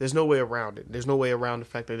ball. There's no way around it. There's no way around the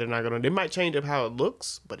fact that they might change up how it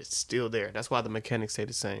looks, but it's still there. That's why the mechanics stay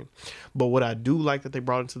the same. But what I do like that they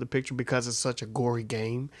brought into the picture, because it's such a gory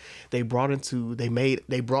game, they brought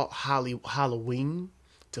Halloween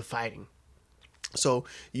to fighting. So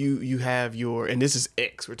you have and this is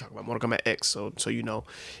X, we're talking about Mortal Kombat X, so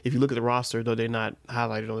if you look at the roster, though they're not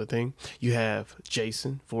highlighted on the thing, you have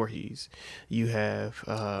Jason Voorhees, you have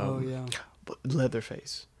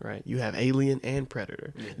Leatherface, right? You have Alien and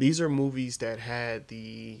Predator. Yeah. These are movies that had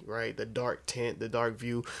the dark tint, the dark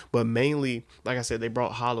view, but mainly, like I said, they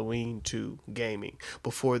brought Halloween to gaming.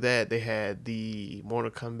 Before that, they had the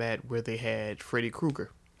Mortal Kombat where they had Freddy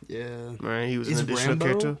Krueger. Yeah. Right? He was an additional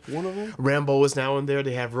character. One of them? Rambo is now in there.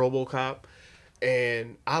 They have RoboCop.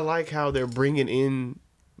 And I like how they're bringing in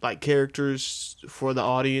characters for the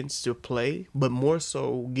audience to play, but more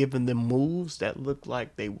so giving them moves that look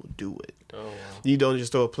like they will do it. Oh, wow. You don't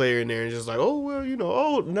just throw a player in there and just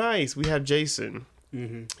nice. We have Jason.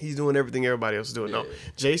 Mm-hmm. He's doing everything everybody else is doing. Yeah. No,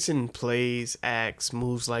 Jason plays, acts,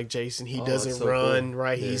 moves like Jason. He doesn't run, cool.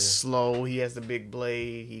 Right? Yeah. He's slow. He has the big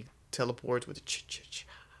blade. He teleports with the ch-ch-ch.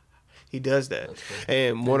 He does that. Cool.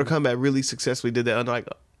 And Mortal Kombat really successfully did that, unlike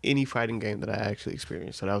any fighting game that I actually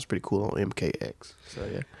experienced. So that was pretty cool on MKX. So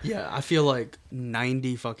yeah. Yeah, I feel like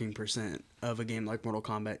 90% of a game like Mortal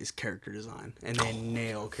Kombat is character design, and they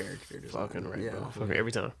nail character design. Fucking right, bro. Fucking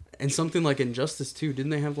every time. And something like Injustice too. Didn't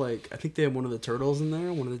they have I think they had one of the turtles in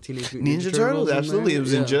there, one of the Teenage Mutant Ninja Turtles. Absolutely, it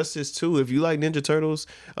was Injustice too. If you like Ninja Turtles,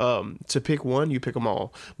 to pick one, you pick them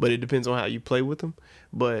all. But it depends on how you play with them.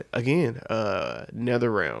 But again,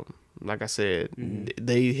 NetherRealm. Like I said,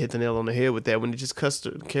 they hit the nail on the head with that. When it's just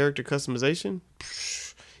character customization,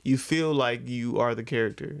 you feel like you are the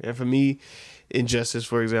character. And for me, Injustice,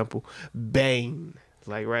 for example, Bane.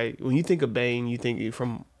 Right? When you think of Bane, you think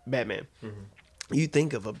from Batman. Mm-hmm. You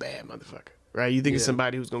think of a bad motherfucker. Right? You think of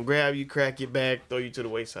somebody who's going to grab you, crack your back, throw you to the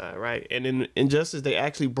wayside. Right? And in Injustice, they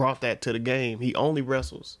actually brought that to the game. He only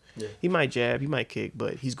wrestles. Yeah. He might jab, he might kick,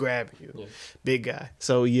 but he's grabbing you. Yeah. Big guy.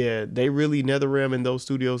 So yeah, they really, NetherRealm and those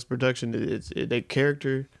studios production, their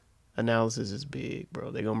character analysis is big,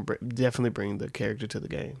 bro. They're going to definitely bring the character to the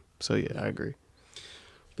game. So yeah, I agree.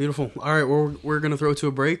 Beautiful. All right, we're going to throw it to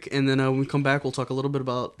a break, and then when we come back, we'll talk a little bit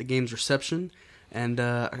about the game's reception. And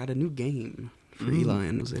I got a new game for Eli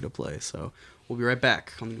and Jose to play. So we'll be right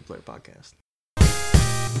back on the New Player Podcast.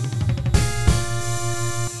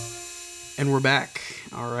 And we're back.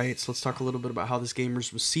 All right, so let's talk a little bit about how this game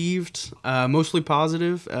was received. Mostly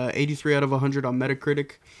positive, 83 out of 100 on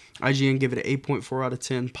Metacritic. IGN gave it an 8.4 out of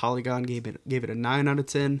 10. Polygon gave it a 9 out of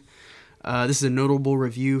 10. This is a notable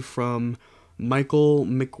review from Michael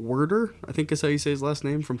McWhirter, I think is how you say his last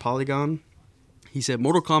name, from Polygon. He said,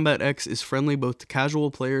 Mortal Kombat X is friendly both to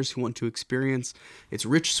casual players who want to experience its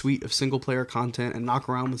rich suite of single-player content and knock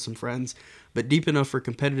around with some friends, but deep enough for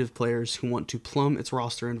competitive players who want to plumb its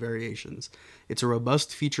roster and variations. It's a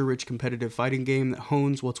robust, feature-rich competitive fighting game that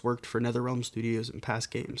hones what's worked for NetherRealm Studios in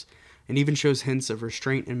past games, and even shows hints of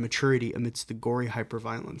restraint and maturity amidst the gory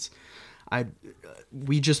hyperviolence.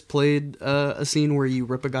 We just played a scene where you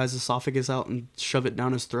rip a guy's esophagus out and shove it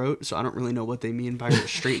down his throat, so I don't really know what they mean by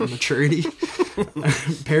restraint and maturity.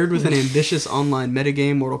 Paired with an ambitious online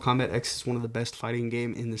metagame, Mortal Kombat X is one of the best fighting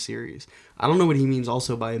game in the series. I don't know what he means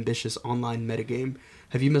also by ambitious online metagame.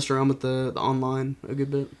 Have you messed around with the online a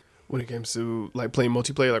good bit? When it comes to playing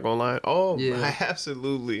multiplayer online,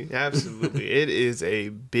 absolutely. It is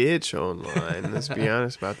a bitch online. Let's be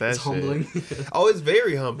honest about that. It's humbling. It's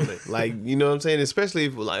very humbling. You know what I'm saying? Especially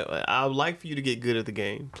if I would like for you to get good at the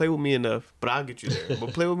game. Play with me enough, but I'll get you there.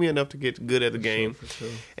 But play with me enough to get good at the game. For sure.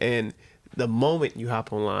 And the moment you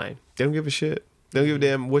hop online, they don't give a shit. They don't give a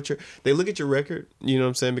damn they look at your record. You know what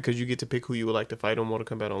I'm saying? Because you get to pick who you would like to fight on Mortal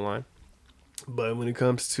Kombat Online. But when it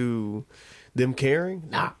comes to them caring,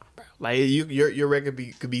 nah. Your record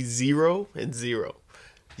could be 0 and 0.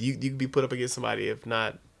 You could be put up against somebody if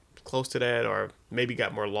not close to that, or maybe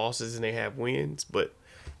got more losses than they have wins. But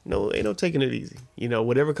no, ain't no taking it easy.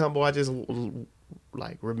 Whatever combo I just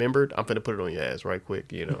remembered, I'm finna put it on your ass right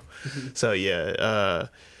quick. So yeah,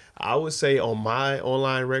 I would say on my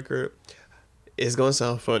online record, It's gonna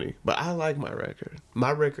sound funny, but I like my record.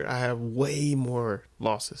 My record, I have way more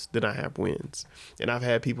losses than I have wins, and I've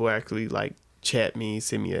had people actually like chat me,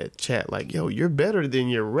 send me a chat like, "Yo, you're better than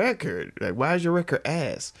your record. Like, why is your record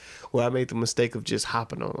ass?" Well, I made the mistake of just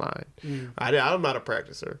hopping online. I'm not a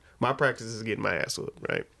practicer. My practice is getting my ass whooped,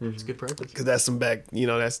 right? It's good practice Because that's some back,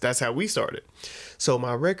 that's how we started. So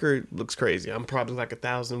my record looks crazy. I'm probably like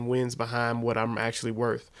 1,000 wins behind what I'm actually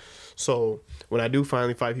worth. So when I do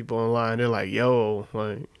finally fight people online, they're like, "Yo,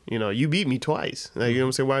 like, you beat me twice." Like, you know what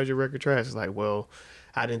I'm saying? Why is your record trash? It's like, well,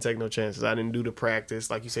 I didn't take no chances. I didn't do the practice.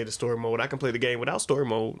 Like you say, the story mode. I can play the game without story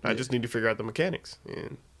mode. I just need to figure out the mechanics.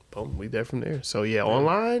 And boom, we there from there. So yeah,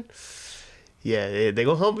 online, they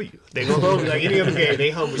gonna humble you. They gonna humble you like any other game. They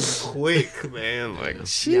humble you quick, man. Like,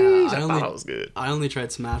 sheesh, I thought I was good. I only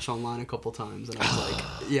tried Smash Online a couple times, and I was like,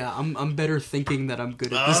 yeah, I'm better thinking that I'm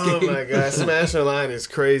good at this game. Oh my god, Smash Online is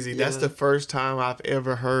crazy. That's the first time I've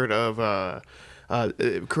ever heard of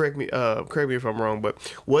correct me if I'm wrong, but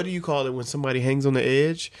what do you call it when somebody hangs on the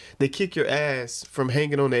edge? They kick your ass from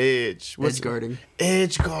hanging on the edge. Edge guarding.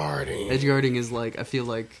 Edge guarding. Edge guarding is like, I feel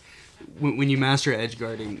like when you master edge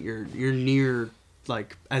guarding, you're near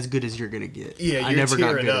like as good as you're gonna get. Yeah, I you're never got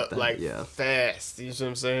tearing good up at that. like fast. You know what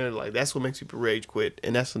I'm saying? Like that's what makes people rage quit,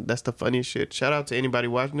 and that's the funniest shit. Shout out to anybody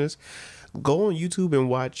watching this. Go on YouTube and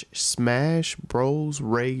watch Smash Bros.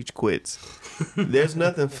 Rage Quits. There's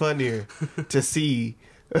nothing funnier to see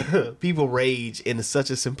people rage in such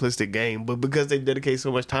a simplistic game, but because they dedicate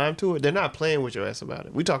so much time to it, they're not playing with your ass about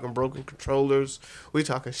it. We talking broken controllers, we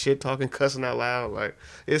talking shit, talking cussing out loud. Like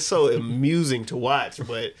it's so amusing to watch,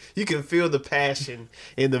 but you can feel the passion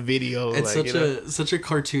in the video. It's like, such a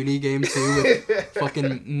cartoony game too, with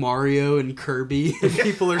fucking Mario and Kirby, and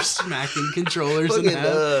people are smacking controllers in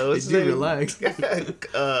half. Dude, relax.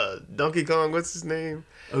 Donkey Kong, what's his name?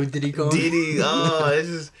 Oh, Diddy Kong. Diddy. Oh, it's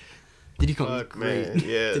just. Diddy Kong is great. Man.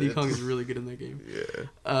 Yeah, Diddy Kong is really good in that game.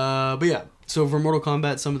 Yeah. But yeah, so for Mortal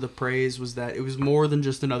Kombat, some of the praise was that it was more than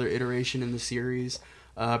just another iteration in the series.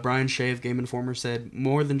 Brian Shea of Game Informer said,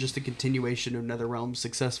 more than just a continuation of NetherRealm's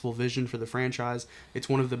successful vision for the franchise, it's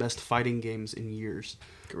one of the best fighting games in years.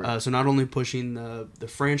 So not only pushing the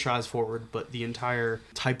franchise forward, but the entire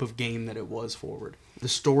type of game that it was forward. The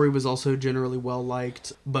story was also generally well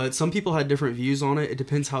liked, but some people had different views on it. It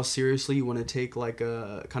depends how seriously you want to take like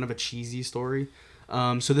a kind of a cheesy story.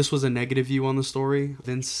 So this was a negative view on the story.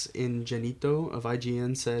 Vince Ingenito of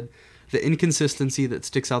IGN said, "The inconsistency that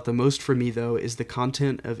sticks out the most for me, though, is the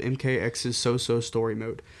content of MKX's So-So story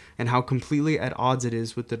mode, and how completely at odds it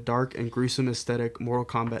is with the dark and gruesome aesthetic Mortal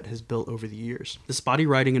Kombat has built over the years. The spotty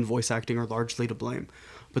writing and voice acting are largely to blame,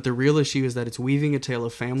 but the real issue is that it's weaving a tale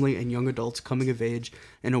of family and young adults coming of age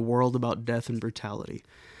in a world about death and brutality."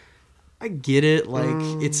 I get it, like,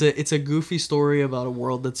 it's a goofy story about a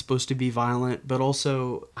world that's supposed to be violent, but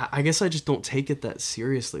also, I guess I just don't take it that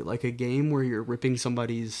seriously. Like, a game where you're ripping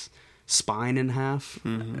somebody's spine in half,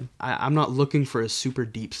 I'm not looking for a super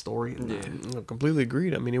deep story in that. I completely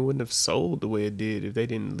agreed. I mean, it wouldn't have sold the way it did if they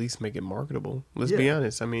didn't at least make it marketable. Let's be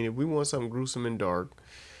honest. I mean, if we want something gruesome and dark,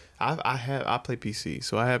 I play PC,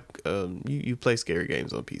 so I have you play scary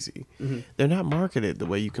games on PC. They're not marketed the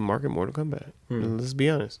way you can market Mortal Kombat. Let's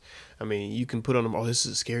be honest. I mean, you can put on them, "Oh, this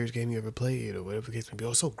is the scariest game you ever played," or whatever the case may be.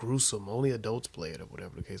 "Oh, it's so gruesome, only adults play it," or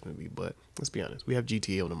whatever the case may be. But let's be honest, we have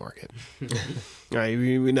GTA on the market. All right,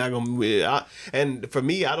 we're not gonna. And for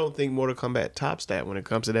me, I don't think Mortal Kombat tops that when it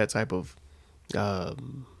comes to that type of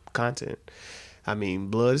content. I mean,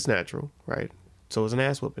 blood is natural, right? So it's an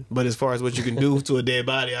ass whooping. But as far as what you can do to a dead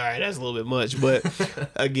body, all right, that's a little bit much. But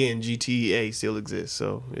again, GTA still exists,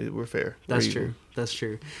 so we're fair. That's true. That's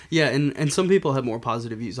true. Yeah, and some people have more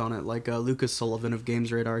positive views on it. Like Lucas Sullivan of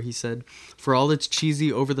Games Radar, he said, "For all its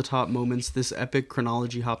cheesy, over-the-top moments, this epic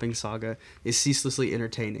chronology-hopping saga is ceaselessly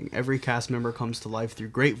entertaining. Every cast member comes to life through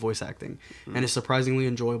great voice acting, and a surprisingly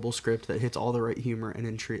enjoyable script that hits all the right humor and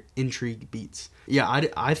intrigue beats." Yeah,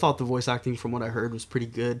 I thought the voice acting, from what I heard, was pretty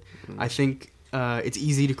good. I think it's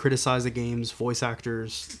easy to criticize a game's voice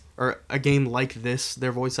actors, or a game like this,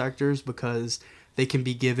 their voice actors, because they can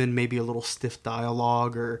be given maybe a little stiff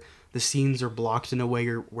dialogue, or the scenes are blocked in a way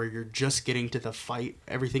where you're just getting to the fight.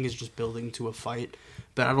 Everything is just building to a fight.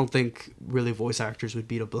 But I don't think really voice actors would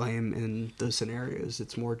be to blame in those scenarios.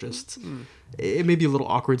 It's more just, it may be a little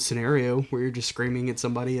awkward scenario where you're just screaming at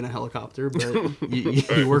somebody in a helicopter, but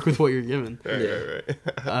you work with what you're given.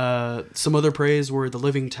 Right. Some other praise were the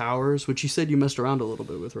Living Towers, which you said you messed around a little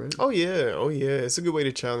bit with, right? Oh yeah. It's a good way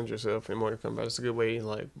to challenge yourself in Mortal Kombat. It's a good way,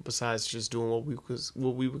 like, besides just doing what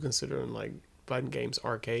we would consider in like fighting games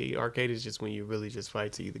arcade. Arcade is just when you really just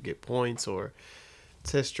fight to either get points or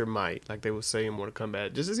test your might, like they would say in Mortal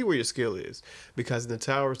Kombat, just to see where your skill is. Because in the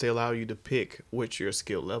towers, they allow you to pick what's your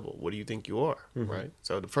skill level. What do you think you are, right?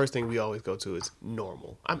 So the first thing we always go to is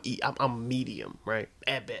normal. I'm medium, right?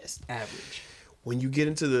 At best. Average. When you get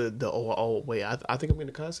into the wait, I think I'm getting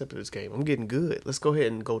the concept of this game. I'm getting good. Let's go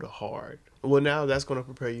ahead and go to hard. Well, now that's going to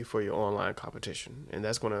prepare you for your online competition, and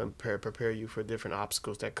that's going to prepare you for different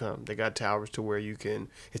obstacles that come. They got towers to where you can.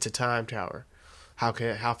 It's a time tower. How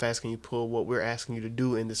fast can you pull what we're asking you to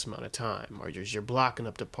do in this amount of time? Or you're blocking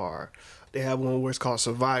up to par. They have one where it's called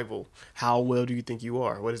survival. How well do you think you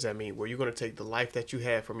are? What does that mean? Where you're going to take the life that you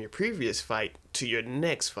had from your previous fight to your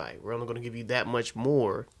next fight. We're only going to give you that much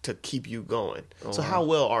more to keep you going. So how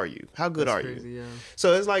well are you? How good are you? Yeah.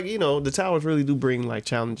 So it's like, the towers really do bring like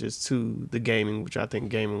challenges to the gaming, which I think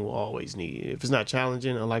gaming will always need. If it's not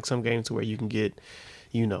challenging, unlike some games where you can get,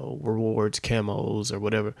 rewards, camos or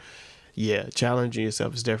whatever. Yeah, challenging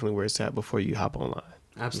yourself is definitely where it's at before you hop online.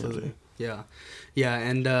 Absolutely. Yeah.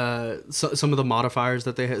 And some of the modifiers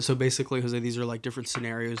that they have. So basically, Jose, these are like different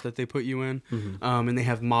scenarios that they put you in. And they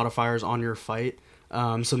have modifiers on your fight.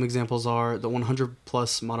 Some examples are the 100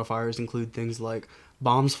 plus modifiers include things like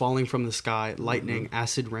bombs falling from the sky, lightning,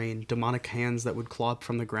 acid rain, demonic hands that would claw up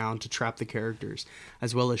from the ground to trap the characters,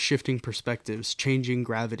 as well as shifting perspectives, changing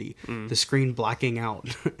gravity, the screen blacking out,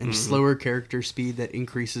 and slower character speed that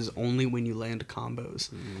increases only when you land combos.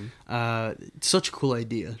 Such a cool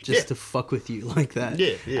idea, just to fuck with you like that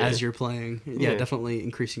as you're playing. Yeah, definitely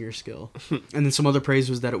increasing your skill. And then some other praise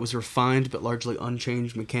was that it was refined but largely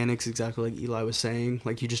unchanged mechanics, exactly like Eli was saying.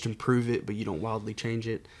 Like you just improve it, but you don't wildly change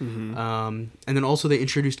it. And then also they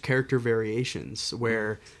introduced character variations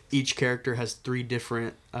where each character has 3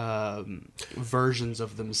 different versions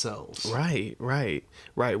of themselves. Right.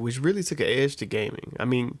 Which really took an edge to gaming. I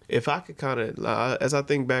mean, if I could kind of, as I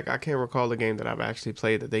think back, I can't recall a game that I've actually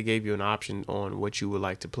played that they gave you an option on what you would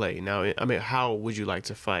like to play. Now, I mean, how would you like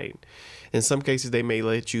to fight? In some cases, they may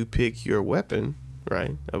let you pick your weapon,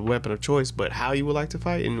 right? A weapon of choice, but how you would like to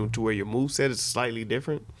fight and to where your moveset is slightly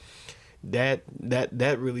different. That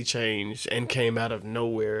really changed and came out of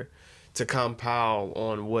nowhere to compile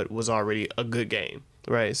on what was already a good game,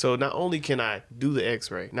 right? So not only can I do the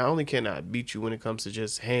X-ray, not only can I beat you when it comes to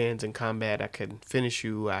just hands and combat, I can finish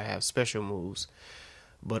you, I have special moves,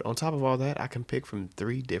 but on top of all that, I can pick from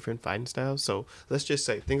 3 different fighting styles. So let's just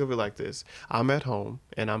say, think of it like this. I'm at home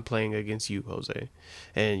and I'm playing against you, Jose,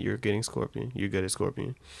 and you're getting Scorpion. You're good at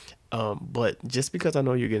Scorpion. But just because I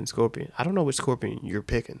know you're getting Scorpion, I don't know which Scorpion you're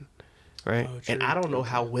picking. Right. Oh, and I don't know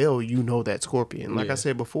how well you know that Scorpion. Like I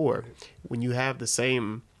said before, when you have the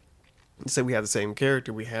same, say we have the same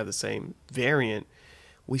character, we have the same variant,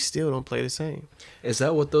 we still don't play the same. Is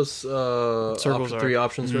that what those circles 3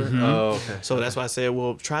 options are? Oh, okay. So that's why I said,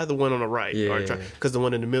 well, try the one on the right. Because the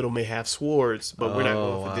one in the middle may have swords, but we're not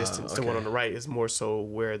going for distance. Okay. The one on the right is more so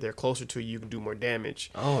where they're closer to you, can do more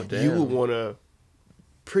damage. Oh, damn. You would want to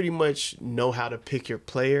pretty much know how to pick your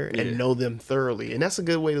player and know them thoroughly. And that's a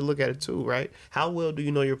good way to look at it too, right? How well do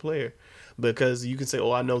you know your player? Because you can say,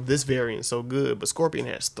 I know this variant so good, but Scorpion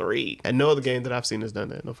has 3. And no other game that I've seen has done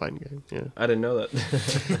that. No fighting game. Yeah. I didn't know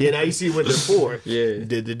that. Now you see what they're for.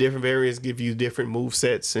 The different variants give you different move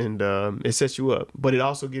sets and it sets you up. But it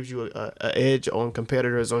also gives you an edge on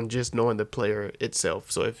competitors on just knowing the player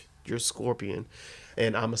itself. So if you're Scorpion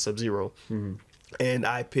and I'm a Sub-Zero, and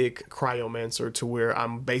I pick Cryomancer to where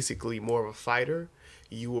I'm basically more of a fighter,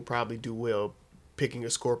 you will probably do well picking a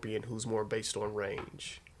Scorpion who's more based on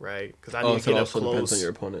range, right? Because I need to get up close. Depends on your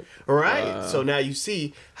opponent. Right. So now you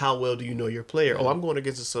see how well do you know your player. I'm going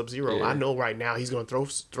against a Sub-Zero. I know right now he's going to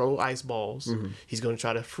throw ice balls. He's going to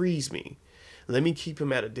try to freeze me. Let me keep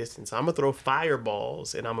him at a distance. I'm going to throw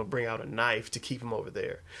fireballs, and I'm going to bring out a knife to keep him over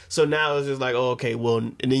there. So now it's just like,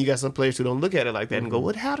 and then you got some players who don't look at it like that and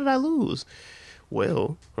go, how did I lose?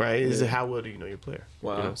 Well, right? Is it how well do you know your player?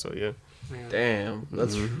 Wow. So, yeah. Damn.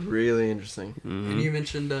 That's really interesting. And you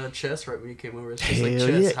mentioned chess right when you came over. It's just like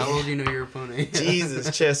chess. How well do you know your opponent?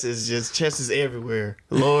 Jesus, chess is everywhere.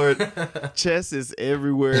 Lord, chess is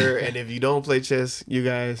everywhere. And if you don't play chess, you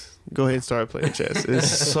guys, go ahead and start playing chess. It's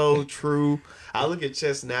so true. I look at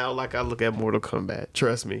chess now like I look at Mortal Kombat.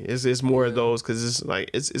 Trust me, it's more of those because it's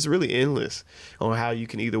like it's really endless on how you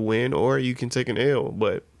can either win or you can take an L.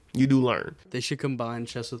 But you do learn. They should combine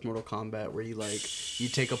chess with Mortal Kombat where you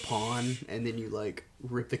take a pawn and then you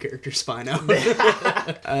rip the character's spine out.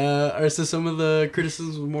 Alright, so some of the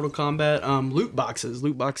criticisms of Mortal Kombat, loot boxes.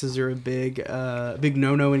 Loot boxes are a big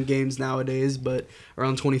no-no in games nowadays, but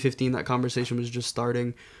around 2015 that conversation was just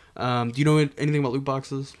starting. Do you know anything about loot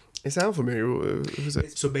boxes? It sounds familiar. Who's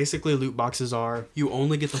that? So basically, loot boxes are you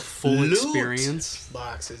only get the full experience.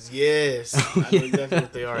 Boxes, yes. I know exactly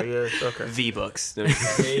what they are. Yes, okay. V-Bucks.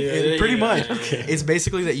 Pretty much. Okay. It's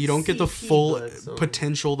basically that you don't get the CP full bucks, so-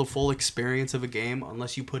 potential, the full experience of a game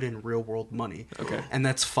unless you put in real world money. Okay. And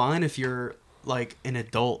that's fine if you're like an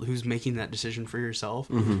adult who's making that decision for yourself.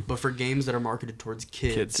 But for games that are marketed towards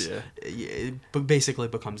kids, it basically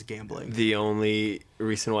becomes gambling. The only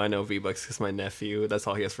reason why I know V-Bucks is my nephew. That's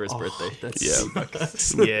all he has for his birthday.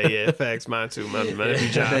 That's Yeah, facts. Mine too. My nephew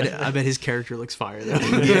John. I bet his character looks fire though.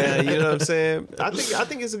 Yeah, you know what I'm saying. I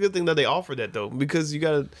think it's a good thing that they offer that though, because you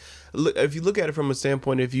gotta look. If you look at it from a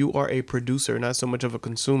standpoint, if you are a producer, not so much of a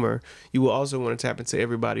consumer, you will also want to tap into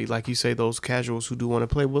everybody, like you say, those casuals who do want to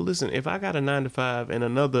play. Well, listen, if I got a 9 to 5 and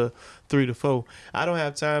another 3 to 4, I don't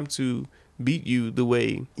have time to beat you the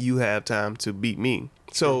way you have time to beat me.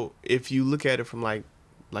 So if you look at it from like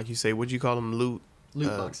you say, what do you call them, loot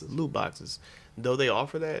boxes. Though they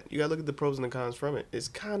offer that, you gotta look at the pros and the cons from it. It's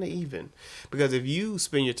kind of even, because if you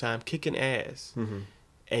spend your time kicking ass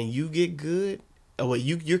and you get good,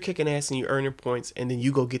 you're kicking ass and you earn your points, and then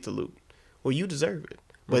you go get the loot. Well, you deserve it.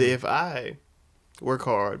 But if I work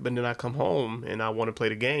hard, but then I come home and I want to play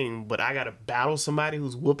the game, but I gotta battle somebody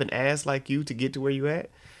who's whooping ass like you to get to where you at,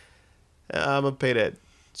 I'm gonna pay that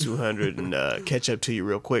 200 and catch up to you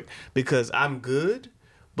real quick, because I'm good,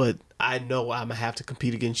 but I know I'm gonna have to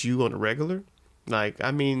compete against you on a regular. Like, I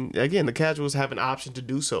mean, again, the casuals have an option to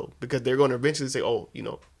do so, because they're going to eventually say, oh,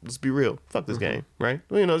 let's be real. Fuck this game, right?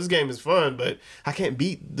 Well, this game is fun, but I can't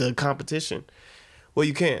beat the competition. Well,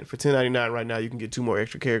 you can. For $10.99 right now, you can get 2 more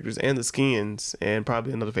extra characters and the skins and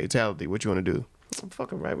probably another fatality. What you want to do? I'm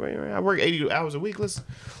fucking right. I work 80 hours a week. Let's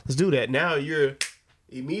do that. Now you're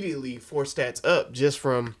immediately 4 stats up just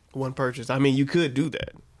from one purchase. I mean, you could do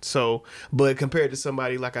that. So, but compared to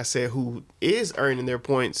somebody, like I said, who is earning their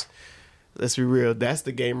points, let's be real, that's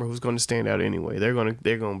the gamer who's going to stand out anyway. They're going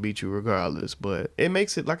to beat you regardless. But it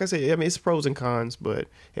makes it, like I said, I mean, it's pros and cons, but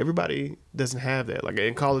everybody doesn't have that. Like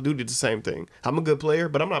in Call of Duty, it's the same thing. I'm a good player,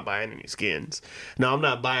 but I'm not buying any skins. No, I'm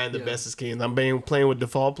not buying the best of skins. I'm playing with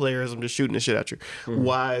default players. I'm just shooting the shit at you.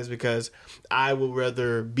 Why? Is because I would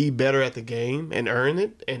rather be better at the game and earn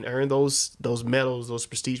it, and earn those medals, those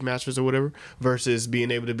prestige masters or whatever, versus being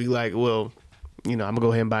able to be like, well, I'm going to go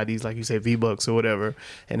ahead and buy these, like you say, V-Bucks or whatever,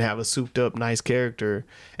 and have a souped up nice character.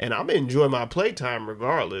 And I'm going to enjoy my playtime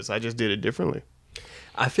regardless. I just did it differently.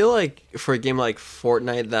 I feel like for a game like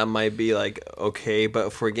Fortnite, that might be like okay,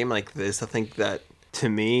 but for a game like this, I think that, to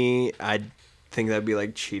me, I think that'd be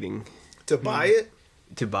like cheating. To buy it?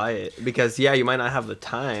 To buy it. Because, yeah, you might not have the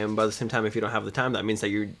time, but at the same time, if you don't have the time, that means that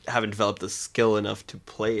you haven't developed the skill enough to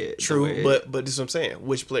play it. True, but this is what I'm saying.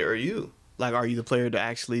 Which player are you? Like, are you the player to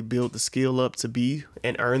actually build the skill up to be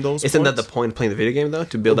and earn those Isn't points? that the point of playing the video game, though?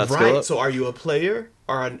 To build that skill up? So are you a player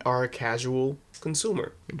or a casual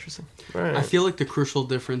consumer? Interesting. Right. I feel like the crucial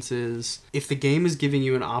difference is if the game is giving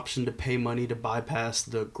you an option to pay money to bypass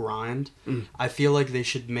the grind, I feel like they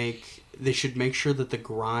should make sure that the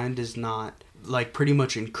grind is not like pretty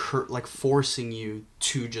much forcing you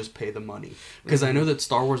to just pay the money. Because I know that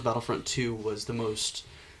Star Wars Battlefront 2 was the most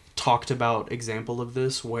talked about example of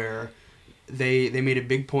this, where they made a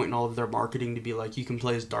big point in all of their marketing to be like, you can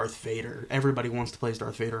play as Darth Vader. Everybody wants to play as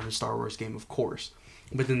Darth Vader in a Star Wars game, of course.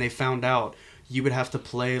 But then they found out you would have to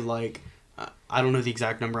play like, I don't know the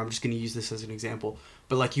exact number, I'm just going to use this as an example,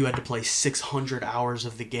 but like you had to play 600 hours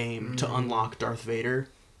of the game to unlock Darth Vader,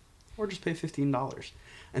 or just pay $15.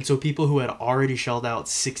 And so people who had already shelled out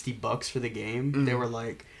 $60 for the game, they were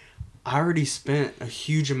like, I already spent a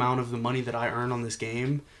huge amount of the money that I earn on this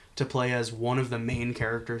game to play as one of the main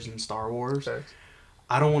characters in Star Wars. Okay.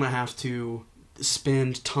 I don't want to have to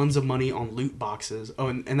spend tons of money on loot boxes. Oh,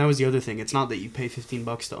 and that was the other thing. It's not that you pay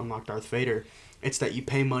 $15 to unlock Darth Vader. It's that you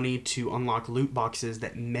pay money to unlock loot boxes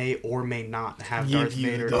that may or may not have Darth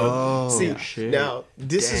Vader. Shit. Now,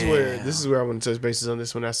 this is where I want to touch bases on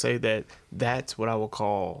this when I say that's what I will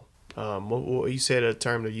call, you said a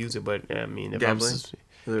term to use it, but I mean,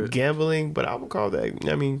 if gambling, but I would call that,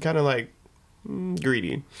 I mean, kind of like,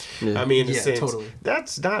 greedy. I mean, in a sense, totally.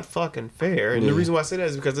 That's not fucking fair. And the reason why I say that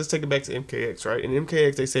is because let's take it back to MKX, right? In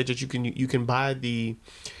MKX, they said that you can buy the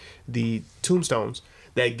tombstones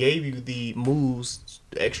that gave you the moves,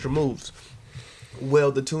 the extra moves.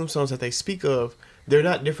 Well, the tombstones that they speak of, they're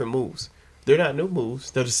not different moves. They're not new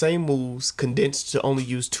moves. They're the same moves condensed to only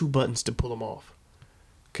use 2 buttons to pull them off.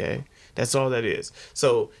 Okay, that's all that is.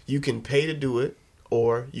 So you can pay to do it,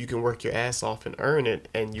 or you can work your ass off and earn it,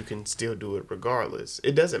 and you can still do it regardless.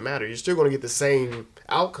 It doesn't matter. You're still going to get the same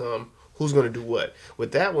outcome who's going to do what.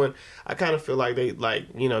 With that one, I kind of feel like they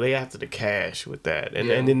they after the cash with that,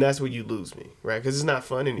 and then that's where you lose me, right? Because it's not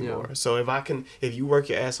fun anymore. Yeah. So if you work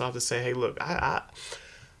your ass off to say, hey, look, I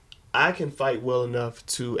can fight well enough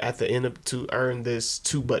to earn this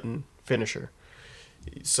 2-button finisher.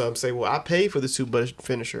 So I'm saying, well, I paid for the 2-button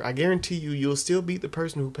finisher. I guarantee you'll still beat the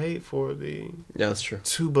person who paid for the that's true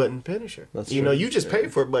 2-button finisher. That's true. You just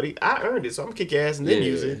paid for it, buddy. I earned it, so I'm gonna kick your ass and then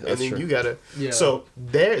use it, and then true. You gotta. Yeah. So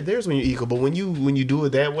there's when you're equal. But when you do it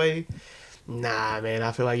that way, nah, man,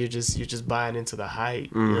 I feel like you're just buying into the hype.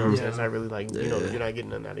 You know what I'm saying? It's not really like you're not getting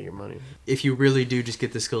nothing out of your money. If you really do just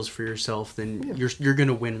get the skills for yourself, then you're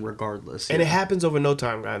gonna win regardless. And it happens over no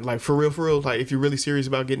time, guys. Like for real. Like if you're really serious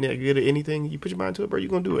about getting good at anything, you put your mind to it, bro. You're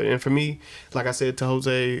gonna do it. And for me, like I said to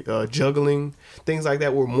Jose, juggling things like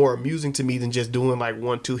that were more amusing to me than just doing like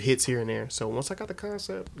 1-2 hits here and there. So once I got the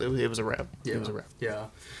concept, it was a wrap. Yeah. It was a wrap. Yeah.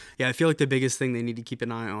 Yeah, I feel like the biggest thing they need to keep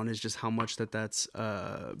an eye on is just how much that's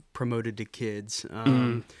promoted to kids.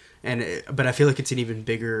 But I feel like it's an even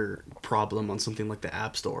bigger problem on something like the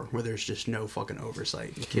App Store, where there's just no fucking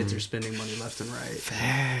oversight. The kids are spending money left and right.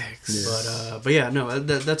 Facts. But yeah, no,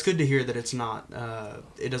 that's good to hear that it's not.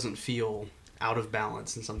 It doesn't feel out of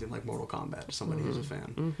balance in something like Mortal Kombat to somebody who's a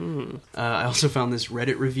fan. I also found this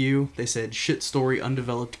Reddit review. They said, shit story,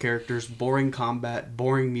 undeveloped characters, boring combat,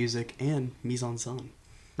 boring music, and mise en scène.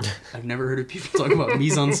 I've never heard of people talk about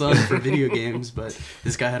mise en scène for video games, but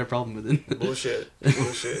this guy had a problem with it. Bullshit.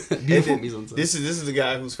 Beautiful mise en scène. This is the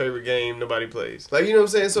guy whose favorite game nobody plays. Like, you know what I'm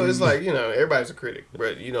saying? So it's like, everybody's a critic.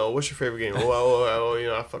 But, what's your favorite game?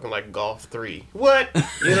 I fucking like Golf 3. What?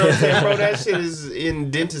 You know what I'm saying, bro? That shit is in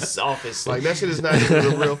dentist's office. Like, that shit is not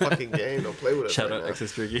even a real fucking game. Don't play with us. Shout out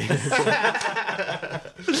Ex's Tricky.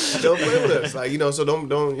 Don't play with us. Like, so don't,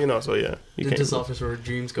 so yeah. Dentist's office where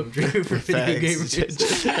dreams come true for video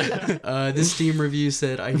gamers. This Steam review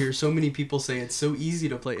said, I hear so many people say it's so easy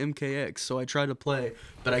to play MKX, so I try to play,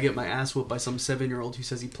 but I get my ass whooped by some 7-year-old who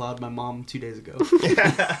says he plowed my mom 2 days ago. So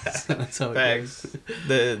that's how it goes.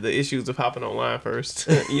 The issues of hopping online first.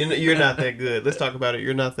 You're not that good. Let's talk about it.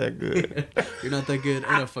 You're not that good. You're not that good, and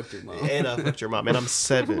I fucked your mom. And I'm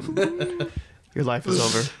 7. Your life is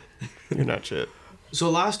over. You're not shit. So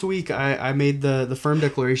last week, I made the firm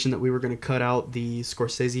declaration that we were going to cut out the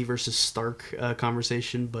Scorsese versus Stark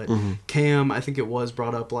conversation, but Cam, I think it was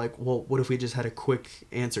brought up like, well, what if we just had a quick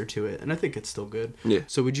answer to it? And I think it's still good. Yeah.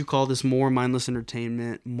 So would you call this more mindless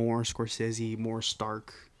entertainment, more Scorsese, more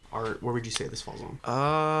Stark art? Where would you say this falls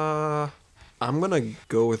on? I'm going to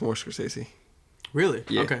go with more Scorsese. Really?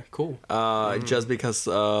 Yeah. Okay, cool. Just because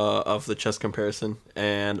of the chess comparison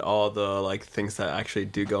and all the things that actually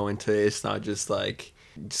do go into it. It's not just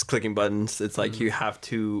just clicking buttons. It's like you have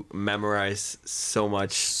to memorize so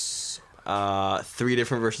much. 3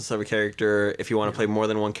 different versions of a character. If you want to play more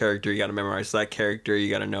than one character, you got to memorize that character.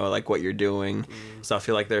 You got to know what you're doing. So I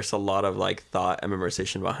feel like there's a lot of thought and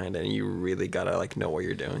memorization behind it, and you really got to know what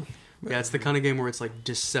you're doing. Yeah, it's the kind of game where it's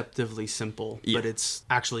deceptively simple, but it's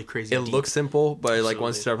actually crazy. It looks simple, but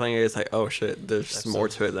once you start playing it, it's oh shit, there's more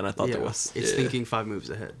to it than I thought there was. It's thinking 5 moves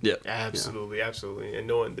ahead. Yeah, absolutely, and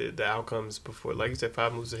knowing the outcomes before, like you said,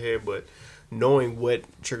 5 moves ahead, but knowing what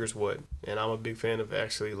triggers what. And I'm a big fan of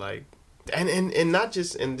actually and not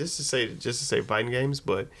just to say fighting games,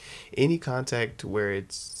 but any contact where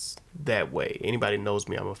it's that way. Anybody knows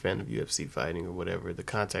me, I'm a fan of UFC fighting or whatever, the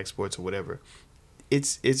contact sports or whatever.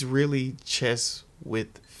 It's really chess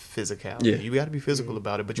with physicality. Yeah. You got to be physical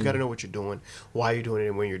about it, but you got to know what you're doing, why you're doing it,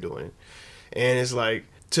 and when you're doing it. And it's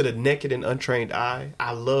to the naked and untrained eye,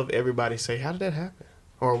 I love everybody say, how did that happen?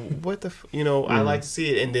 Or what the, I like to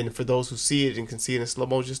see it. And then for those who see it and can see it in slow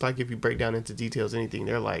mo, just if you break down into details, anything,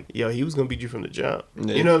 they're like, yo, he was going to beat you from the jump.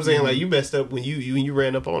 Yeah. You know what I'm saying? You messed up when you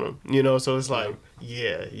ran up on him, so it's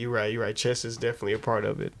yeah, you're right. Chess is definitely a part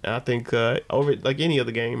of it. And I think over any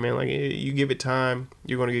other game, man, you give it time,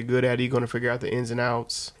 you're going to get good at it. You're going to figure out the ins and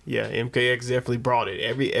outs. Yeah, MKX definitely brought it.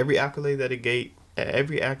 Every accolade that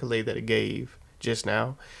it gave just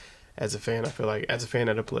now. As a fan, I feel like as a fan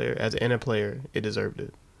and a player, it deserved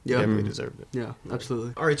it. Yeah, definitely deserved it. Yeah,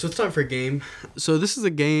 absolutely. All right, so it's time for a game. So this is a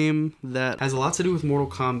game that has a lot to do with Mortal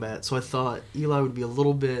Kombat. So I thought Eli would be a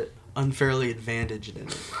little bit unfairly advantaged in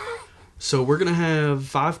it. So we're gonna have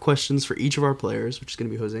 5 questions for each of our players, which is gonna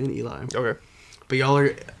be Jose and Eli. Okay. But y'all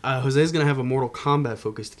are Jose's gonna have a Mortal Kombat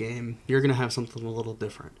focused game. You're gonna have something a little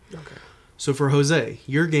different. Okay. So for Jose,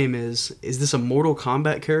 your game is this a Mortal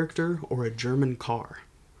Kombat character or a German car?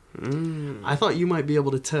 I thought you might be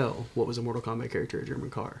able to tell what was a Mortal Kombat character or a German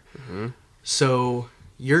car. So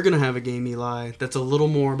you're going to have a game, Eli, that's a little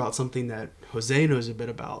more about something that Jose knows a bit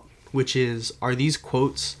about, which is, are these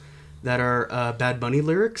quotes that are Bad Bunny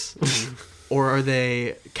lyrics, or are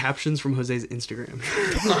they captions from Jose's Instagram?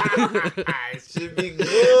 It should be good.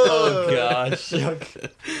 Oh gosh.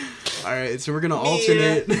 All right, so we're gonna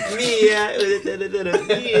alternate.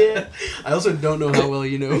 Yeah. I also don't know how well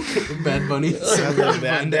you know Bad Bunny. So I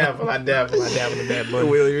dabble in Bad Bunny.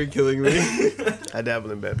 Will, you're killing me. I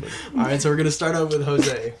dabble in Bad Bunny. All right, so we're gonna start out with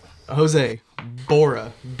Jose. Jose,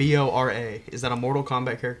 Bora, Bora. Is that a Mortal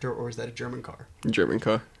Kombat character or is that a German car? German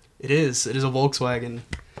car. It is. It is a Volkswagen.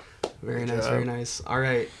 Very nice, very nice. All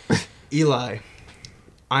right, Eli.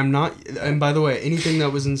 I'm not. And by the way, anything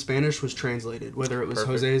that was in Spanish was translated, whether it was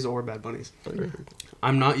Perfect. Jose's or Bad Bunny's.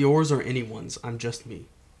 I'm not yours or anyone's. I'm just me.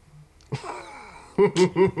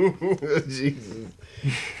 Jesus.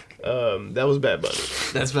 That was Bad Bunny.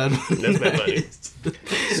 That's Bad Bunny. That's Bad Bunny.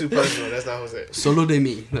 Super personal. That's not Jose. Solo de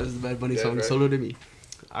mi. That's the Bad Bunny Yeah, song. right. Solo de mi.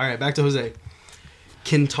 All right, back to Jose.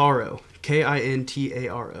 Kintaro.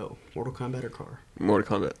 Kintaro. Mortal Kombat or car?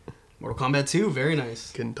 Mortal Kombat. Mortal Kombat 2. Very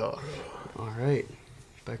nice. Kintaro. All right.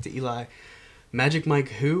 Back to Eli. Magic Mike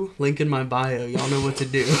who? Link in my bio. Y'all know what to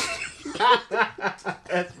do.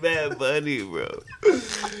 That's Bad Bunny, bro.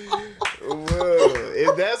 Whoa.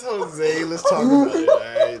 If that's Jose, let's talk about it.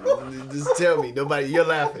 All right, just tell me. Nobody, you're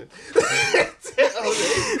laughing.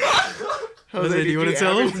 Jose, do you want to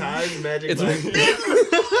tell him? advertise Magic It's Mike?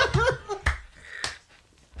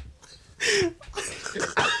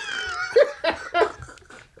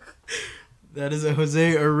 That is a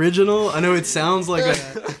Jose original. I know it sounds like a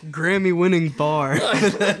Grammy-winning bar.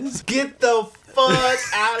 Get the fuck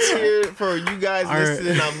out of here for you guys All right.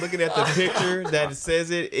 listening. I'm looking at the picture that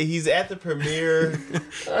says it. He's at the premiere.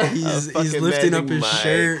 He's Fucking lifting up Magic his Mike.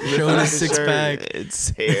 shirt, Lifting showing up his six shirt. pack. It's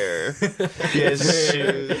hair. Yes,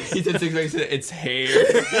 shoes. He said six pack. It's hair.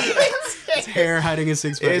 His hair hiding his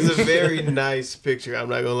six pack. It's a very nice picture. I'm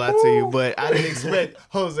not gonna lie to you, but I didn't expect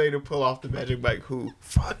Jose to pull off the Magic Mike. Who?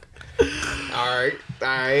 Fuck. All right. All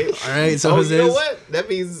right. So Oh, Jose's. you know what? That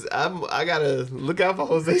means I gotta look out for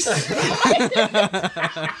Jose.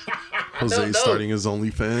 Jose's starting his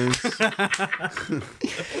OnlyFans.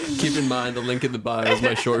 Keep in mind the link in the bio is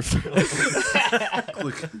my short film.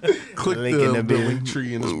 Click Link in the the bio. link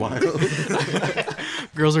tree in his bio.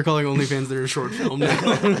 Girls are calling OnlyFans their short film now.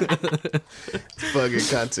 Fucking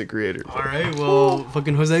content creator. All right. Well,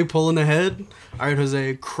 fucking Jose pulling ahead. All right,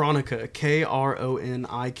 Jose. Kronika.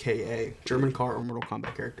 Kronika. German car or Mortal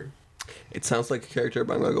Kombat character? It sounds like a character,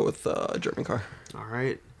 but I'm gonna go with a German car. All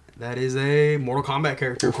right. That is a Mortal Kombat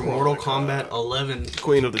character from Mortal Kombat 11.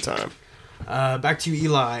 Queen of the time. Back to you,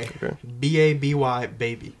 Eli. Okay. B-A-B-Y,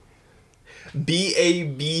 baby.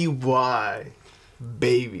 B-A-B-Y.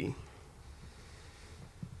 Baby.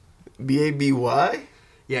 B-A-B-Y?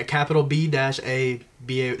 Yeah, capital B dash A,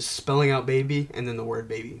 B-A, spelling out baby, and then the word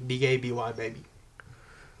baby. B-A-B-Y, baby.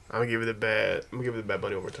 I'm gonna give it Bad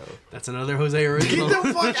Bunny over time. That's another Jose original. Get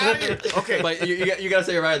the fuck out of here. Okay. But you gotta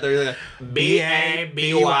say it right there. You're like,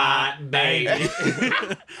 B-A-B-Y, baby.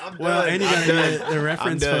 Well, and you got the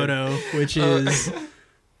reference done. photo, which is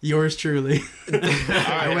yours truly.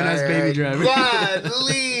 I went as baby driver.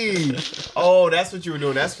 Godly. Oh, that's what you were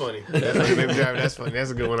doing. That's funny. That's funny, baby driver. That's funny.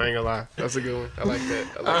 That's a good one. I ain't gonna lie. That's a good one. I like that.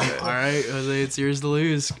 I like that. All right, Jose, it's yours to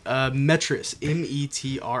lose. Metris,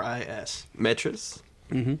 M-E-T-R-I-S. Metris?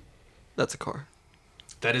 Mm-hmm. That's a car.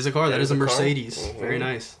 That is a car. That is a is a car. Mercedes. Mhm. Very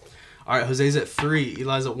nice. All right, Jose's at 3.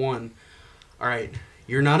 Eli's at 1. All right,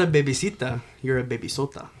 you're not a babysita. You're a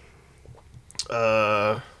babysota.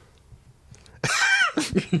 Dog,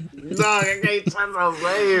 I can't touch my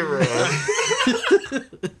flavor.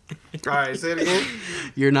 All right, say it again.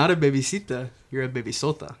 You're not a babysita. You're a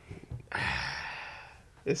babysota.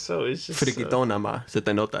 It's just. Friquitona, ma. Se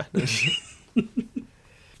te nota.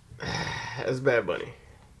 That's Bad Bunny.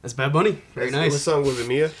 That's Bad Bunny. Very What nice. song was it,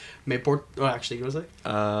 Mia? Oh, actually, you want to say?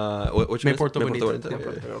 Which Me one? porto Me bonito. bonito,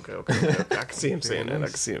 Yeah, yeah. Okay. I can see him saying that. I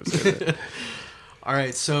can see him saying that. All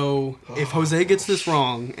right, so if Jose gets this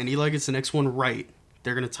wrong and Eli gets the next one right,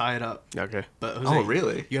 they're going to tie it up. Okay. But Jose, Oh,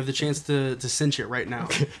 really? You have the chance to cinch it right now.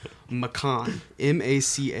 Macan.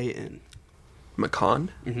 M-A-C-A-N.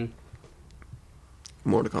 Macan? Mm-hmm.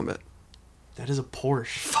 Mortal Kombat. That is a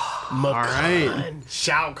Porsche. Macan. All right.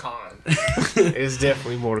 Shao Kahn. It's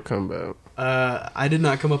definitely Mortal Kombat. I did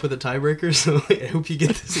not come up with a tiebreaker, so I hope you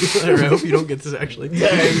get this. Or I hope you don't get this, actually.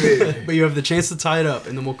 But you have the chance to tie it up,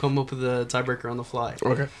 and then we'll come up with a tiebreaker on the fly.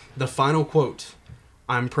 Okay. The final quote.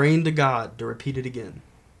 I'm praying to God to repeat it again.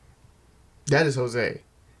 That is Jose.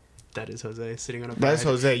 That is Jose sitting on a bag. That's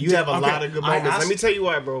Jose. You have a Okay, lot of good I moments. asked- Let me tell you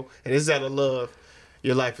why, bro. And this is out of love.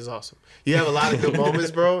 Your life is awesome. You have a lot of good moments,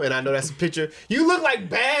 bro, and I know that's a picture. You look like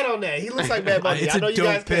Bad on that. He looks like Bad Bunny. It's I know a you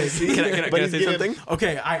guys dope can't pic. see. Can I say something?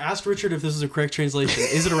 Okay, I asked Richard if this is a correct translation.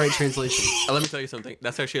 Is it a right translation? Let me tell you something.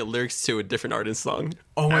 That's actually a lyrics to a different artist song.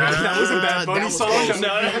 Oh my god, that was a Bad Bunny that was song? close.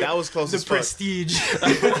 That was close The as fuck. Prestige.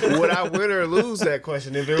 Would I win or lose that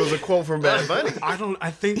question if there was a quote from Bad Bunny? I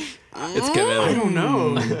think, It's good. I don't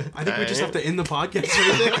know. I think we just have to end the podcast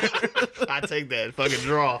right there. I take that fucking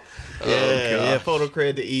draw. Yeah, photo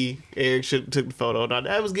credit to E. Eric should took the photo. Now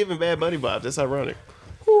that was giving Bad Bunny vibes. That's ironic.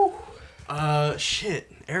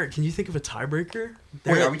 Shit. Eric, can you think of a tiebreaker?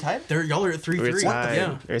 Wait, are we tied? Y'all are at 3-3. We're tied.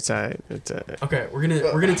 Yeah. It's tied. It's tied. Okay, we're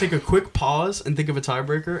gonna take a quick pause and think of a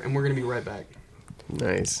tiebreaker, and we're gonna be right back.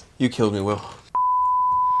 Nice. You killed me, Will.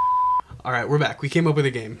 All right, we're back. We came up with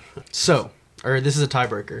a game. This is a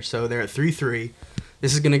tiebreaker. So they're at 3-3.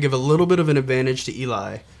 This is gonna give a little bit of an advantage to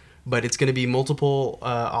Eli, but it's gonna be multiple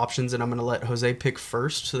options, and I'm gonna let Jose pick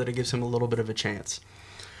first so that it gives him a little bit of a chance.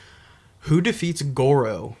 Who defeats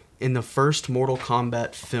Goro in the first Mortal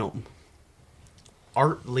Kombat film?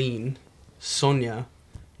 Art Lean, Sonya,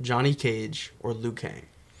 Johnny Cage, or Liu Kang?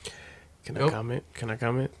 Can I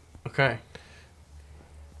comment? Okay.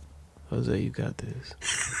 Jose, you got this.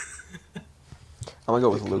 I'm gonna go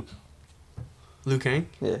with Luke. Liu Kang?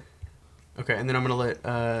 Yeah. Okay, and then I'm going to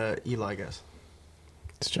let Eli guess.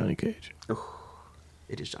 It's Johnny Cage.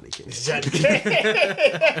 It is Johnny Cage. Johnny Cage.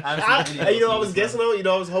 You know what I was guessing on? You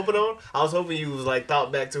know what I was hoping on? I was hoping you was like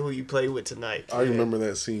thought back to who you played with tonight. I remember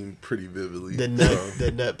that scene pretty vividly.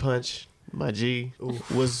 The nut punch. My G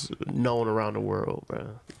was known around the world,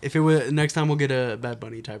 bro. If it was next time, we'll get a Bad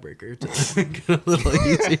Bunny tiebreaker to get a little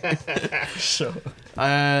easier. Sure.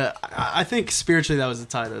 I think spiritually that was a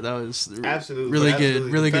tie though. That was Absolutely, really absolutely.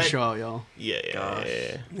 good, really In good fact- show out, y'all.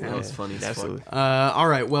 Yeah. That was funny as Absolutely. fuck. All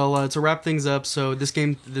right, well to wrap things up, so this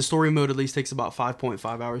game, the story mode at least takes about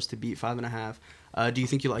 5.5 hours to beat, 5.5. Do you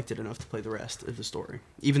think you liked it enough to play the rest of the story,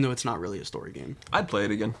 even though it's not really a story game? I'd play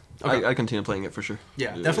it again. Okay. I'd continue playing it for sure.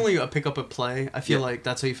 Yeah, definitely a pick up and play. I feel like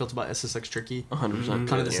that's how you felt about SSX Tricky. 100%.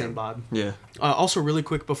 Kind of the same vibe. Yeah. Also, really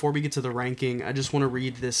quick, before we get to the ranking, I just want to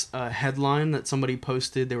read this headline that somebody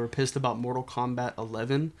posted. They were pissed about Mortal Kombat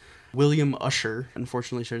 11. William Usher,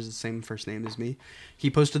 unfortunately, shares the same first name as me.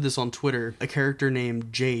 He posted this on Twitter. A character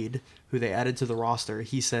named Jade, who they added to the roster,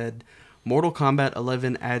 he said, Mortal Kombat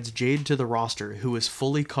 11 adds Jade to the roster, who is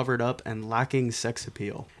fully covered up and lacking sex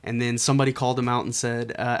appeal. And then somebody called him out and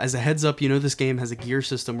said, as a heads up, you know this game has a gear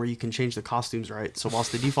system where you can change the costumes, right? So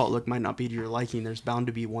whilst the default look might not be to your liking, there's bound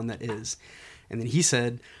to be one that is. And then he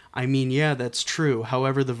said, I mean, yeah, that's true.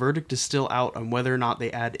 However, the verdict is still out on whether or not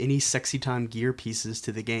they add any sexy time gear pieces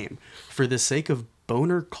to the game. For the sake of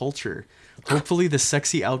boner culture, hopefully the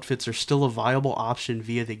sexy outfits are still a viable option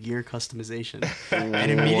via the gear customization.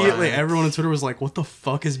 And immediately everyone on Twitter was like, what the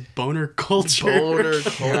fuck is boner culture? Boner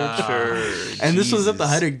culture. And this was at the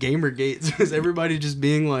height of Gamergate. So was everybody just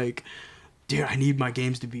being like, dude, I need my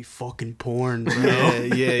games to be fucking porn, bro.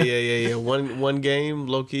 Yeah. One game,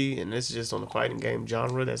 low-key, and this is just on the fighting game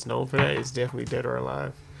genre that's known for that. It's definitely Dead or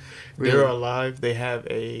Alive. Really? Dead or Alive, they have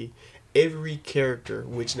every character,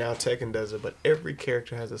 which now Tekken does it, but every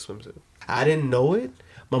character has a swimsuit. I didn't know it.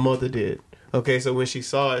 My mother did. Okay, so when she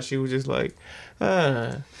saw it, she was just like,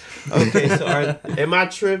 okay, so am I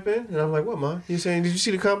tripping? And I'm like, what, Ma? You saying, did you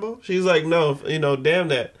see the combo? She's like, no, damn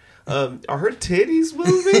that. Are her titties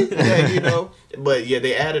moving? Yeah, But yeah,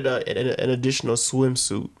 they added an additional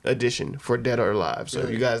swimsuit edition for Dead or Alive. So if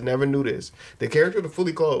you guys never knew this, the characters are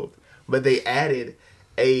fully clothed, but they added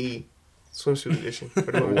a swimsuit edition.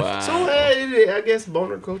 Wow. So I guess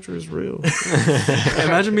boner culture is real.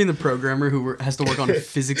 Imagine being the programmer who has to work on a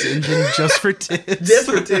physics engine just for tits. Just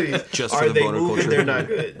for titties. Just for Are the they boner moving? culture. They're not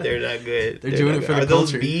good. They're not good. They're doing not it for good. the Are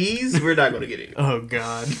culture. those bees? We're not going to get it. Oh,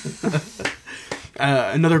 God.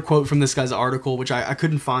 Another quote from this guy's article, which I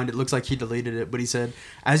couldn't find. It looks like he deleted it, but he said,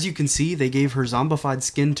 as you can see, they gave her zombified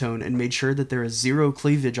skin tone and made sure that there is zero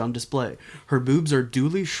cleavage on display. Her boobs are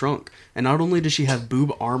duly shrunk, and not only does she have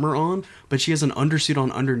boob armor on, but she has an undersuit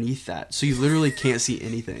on underneath that, so you literally can't see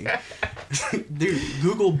anything. Dude,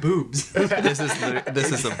 Google boobs. This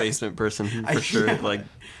is a basement person for sure. Like,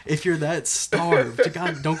 if you're that starved,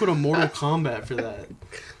 God, don't go to Mortal Kombat for that.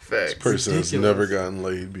 Facts. Person has ridiculous. never gotten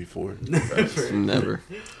laid before. never.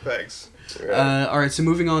 Facts. All right, so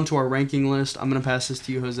moving on to our ranking list, I'm going to pass this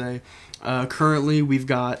to you, Jose. Currently, we've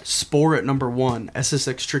got Spore at number 1,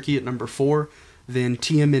 SSX Tricky at number 4, then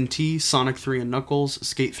TMNT, Sonic 3 and Knuckles,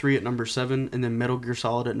 Skate 3 at number 7, and then Metal Gear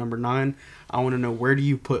Solid at number 9. I want to know, where do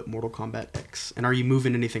you put Mortal Kombat X? And are you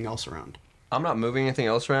moving anything else around? I'm not moving anything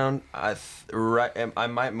else around. I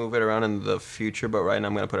might move it around in the future, but right now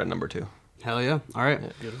I'm going to put it at number 2. Hell yeah. All right.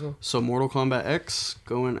 Beautiful. So Mortal Kombat X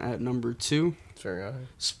going at number 2. Very high.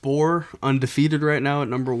 Spore undefeated right now at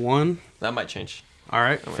number 1. That might change. All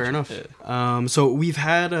right, fair enough. So we've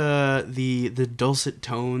had the dulcet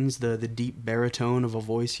tones, the deep baritone of a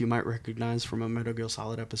voice you might recognize from a Metal Gear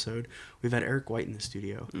Solid episode. We've had Eric White in the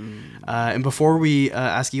studio. And before we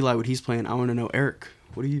ask Eli what he's playing, I want to know, Eric,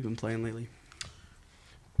 what have you been playing lately?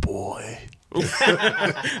 Boy.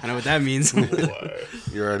 I know what that means.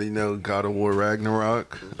 You already know God of War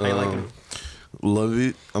Ragnarok. How you liking it? Love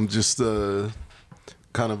it. I'm just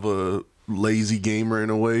kind of a lazy gamer in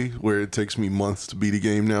a way where it takes me months to beat a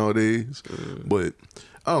game nowadays. But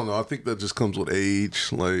I don't know. I think that just comes with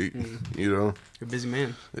age. Like, you know. You're a busy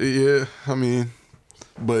man. Yeah, I mean,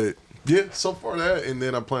 but yeah, so far that. And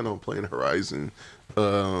then I plan on playing Horizon.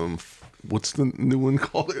 What's the new one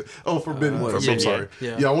called? Oh, Forbidden West. I'm sorry.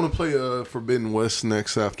 Yeah, I want to play Forbidden West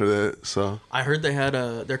next after that. So I heard they had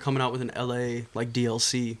they're coming out with an LA like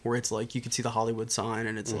DLC where it's like you can see the Hollywood sign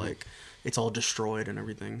and it's like it's all destroyed and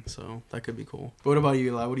everything. So that could be cool. But what about you,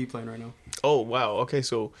 Eli? What are you playing right now? Oh wow. Okay,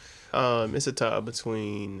 so it's a tie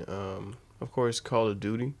between of course Call of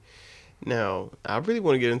Duty. Now I really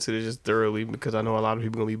want to get into this just thoroughly because I know a lot of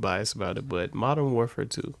people are gonna be biased about it. But Modern Warfare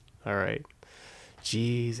 2. All right.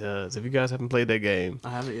 Jesus, if you guys haven't played that game,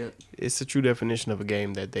 I haven't yet. It's the true definition of a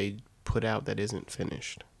game that they put out that isn't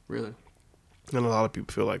finished. Really? And a lot of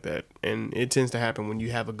people feel like that. And it tends to happen when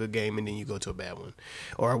you have a good game and then you go to a bad one.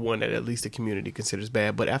 Or one that at least the community considers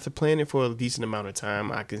bad. But after playing it for a decent amount of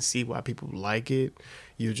time, I can see why people like it.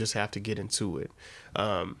 You just have to get into it.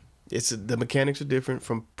 The mechanics are different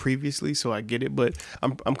from previously, so I get it. But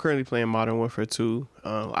I'm currently playing Modern Warfare 2.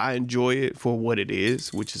 I enjoy it for what it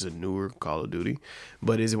is, which is a newer Call of Duty.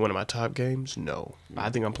 But is it one of my top games? No. I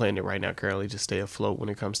think I'm playing it right now currently to stay afloat when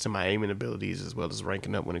it comes to my aiming abilities, as well as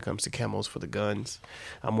ranking up when it comes to camos for the guns.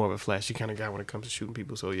 I'm more of a flashy kind of guy when it comes to shooting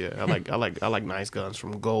people. So yeah, I like nice guns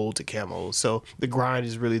from gold to camos. So the grind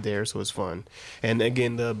is really there, so it's fun. And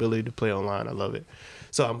again, the ability to play online, I love it.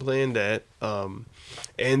 So I'm playing that.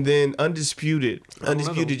 And then Undisputed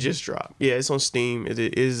just dropped. Yeah, it's on Steam. It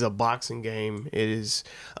is a boxing game. It is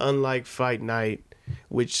unlike Fight Night,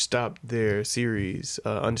 which stopped their series.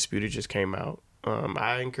 Undisputed just came out.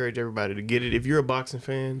 I encourage everybody to get it. If you're a boxing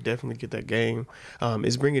fan, definitely get that game.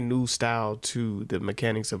 It's bringing new style to the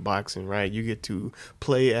mechanics of boxing, right? You get to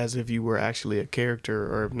play as if you were actually a character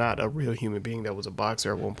or not a real human being that was a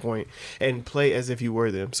boxer at one point, and play as if you were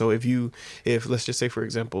them. So if let's just say, for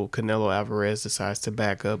example, Canelo Alvarez decides to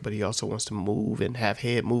back up, but he also wants to move and have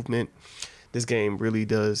head movement, this game really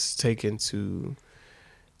does take into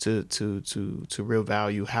to real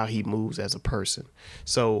value how he moves as a person.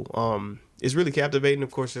 So it's really captivating. Of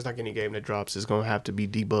course, just like any game that drops, it's going to have to be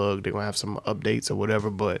debugged. They're going to have some updates or whatever.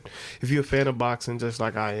 But if you're a fan of boxing, just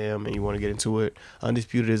like I am, and you want to get into it,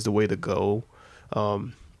 Undisputed is the way to go.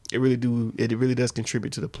 It really does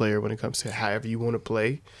contribute to the player when it comes to however you want to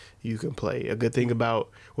play, you can play. A good thing about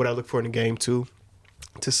what I look for in a game, too,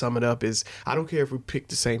 to sum it up, is I don't care if we pick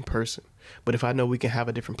the same person. But if I know we can have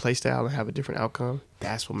a different play style and have a different outcome,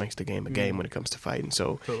 that's what makes the game a game when it comes to fighting.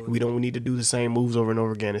 So we don't need to do the same moves over and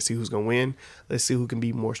over again and see who's going to win. Let's see who can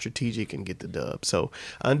be more strategic and get the dub. So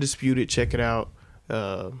Undisputed, check it out.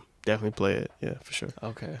 Definitely play it. Yeah, for sure.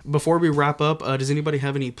 Okay. Before we wrap up, does anybody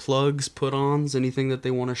have any plugs, put-ons, anything that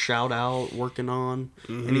they want to shout out, working on,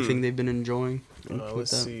 anything they've been enjoying?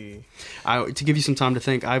 Let's see. To give you some time to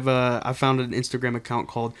think, I found an Instagram account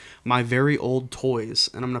called My Very Old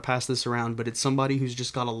Toys, and I'm gonna pass this around. But it's somebody who's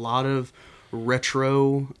just got a lot of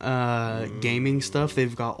retro gaming stuff.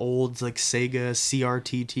 They've got old like Sega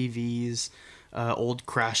CRT TVs, old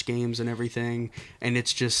Crash games and everything, and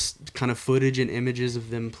it's just kind of footage and images of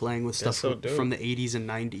them playing with stuff from the 80s and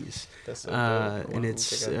 90s. That's so dope. And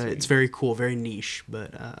it's very cool, very niche,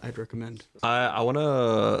 but I'd recommend. I want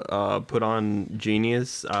to put on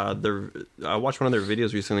Genius. I watched one of their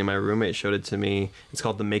videos recently. My roommate showed it to me. It's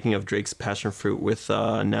called The Making of Drake's Passion Fruit with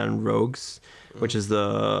Nan Rogues, which is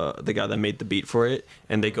the guy that made the beat for it,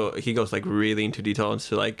 and he goes like really into detail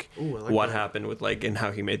into like what happened with like and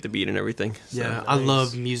how he made the beat and everything. So, yeah, I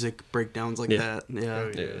love music breakdowns like that.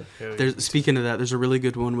 Yeah. Speaking of that, there's a really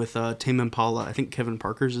good one with Tame Impala. I think Kevin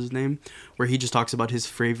Parker's his name, where he just talks about his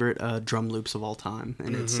favorite drum loops of all time,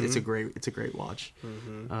 and it's a great watch.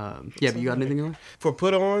 But you got anything else for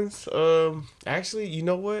put-ons? Actually, you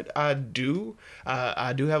know what I do?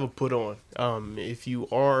 I do have a put-on. If you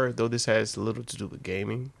are, though this has a little to do with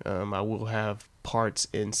gaming, I will have parts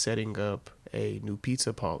in setting up a new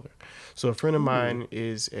pizza parlor. So a friend of mine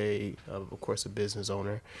is of course a business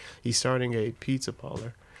owner. He's starting a pizza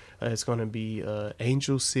parlor. It's going to be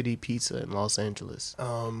Angel City Pizza in Los Angeles.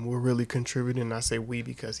 We're really contributing. I say we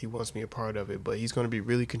because he wants me a part of it, but he's going to be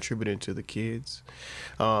really contributing to the kids.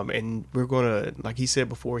 And we're going to, like he said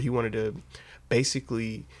before, he wanted to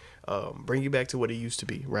basically bring you back to what it used to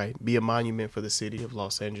be, right? Be a monument for the city of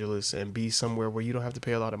Los Angeles and be somewhere where you don't have to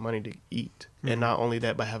pay a lot of money to eat. Mm-hmm. And not only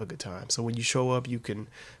that, but have a good time. So when you show up, you can,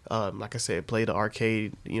 like I said, play the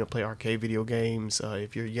arcade, play arcade video games.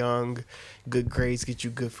 If you're young, good grades get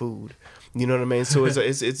you good food. You know what I mean? So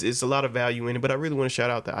it's a lot of value in it. But I really want to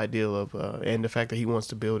shout out the idea of and the fact that he wants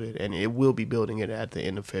to build it, and it will be building it at the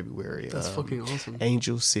end of February. That's fucking awesome.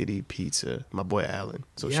 Angel City Pizza, my boy Alan.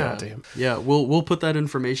 So shout out to him. Yeah, we'll put that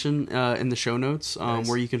information in the show notes Nice.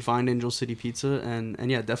 where you can find Angel City Pizza,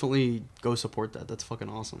 and yeah, definitely go support that. That's fucking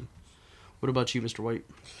awesome. What about you, Mr. White?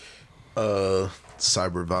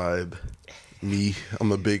 Cyber vibe. Me,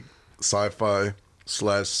 I'm a big sci-fi /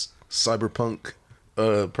 cyberpunk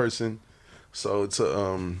person. So it's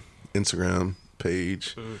a Instagram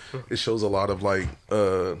page. It shows a lot of like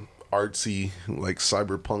artsy, like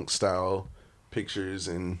cyberpunk style pictures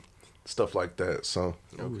and stuff like that. So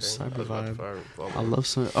cyber vibe. I love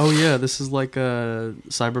some. Oh yeah, this is like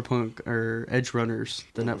cyberpunk or Edge Runners,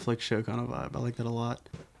 the Netflix show kind of vibe. I like that a lot.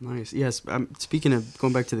 Nice. Yes. Speaking of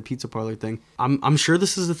going back to the pizza parlor thing, I'm sure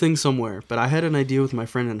this is a thing somewhere, but I had an idea with my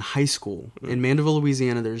friend in high school. In Mandeville,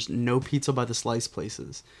 Louisiana, there's no pizza by the slice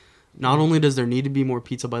places. Not only does there need to be more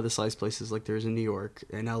pizza by the slice places like there is in New York,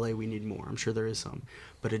 in LA we need more. I'm sure there is some.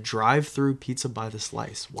 But a drive-through pizza by the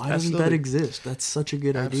slice. Why doesn't that exist? That's such a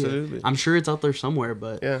good idea. I'm sure it's out there somewhere,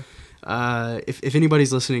 but yeah. If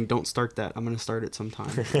anybody's listening, don't start that. I'm going to start it sometime.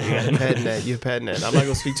 You're patenting that. I'm not going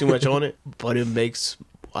to speak too much on it, but it makes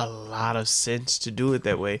a lot of sense to do it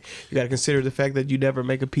that way. You got to consider the fact that you never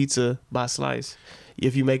make a pizza by slice.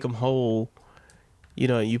 If you make them whole,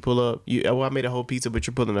 you pull up. I made a whole pizza, but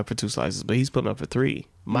you're pulling up for 2 slices. But he's pulling up for 3.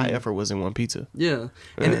 My effort was in 1 pizza. Yeah,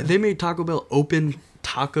 and they made Taco Bell open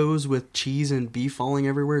tacos with cheese and beef falling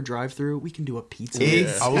everywhere. Drive through. We can do a pizza.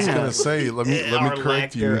 Yeah. I was gonna say, let me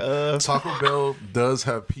correct you. Taco Bell does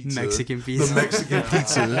have pizza, Mexican pizza, the Mexican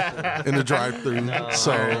pizza in the drive-through.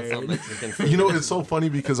 It's so funny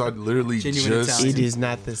because I literally it is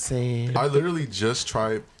not the same. I literally just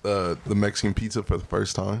tried the Mexican pizza for the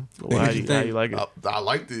first time. How do you like it? I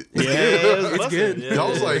liked it. Yeah, it's good. Yeah, I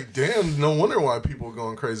was like, damn, no wonder why people are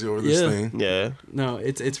going crazy over this thing. Yeah. No,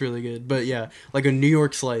 it's really good. But yeah, like a New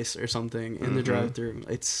York slice or something in the drive-through,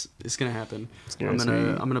 it's gonna happen. I'm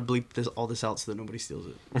gonna bleep all this out so that nobody steals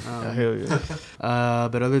it. Hell yeah.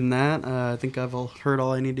 But other than that, I think I've heard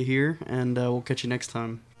all I need to hear, and we'll catch you next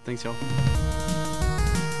time. Thanks, y'all.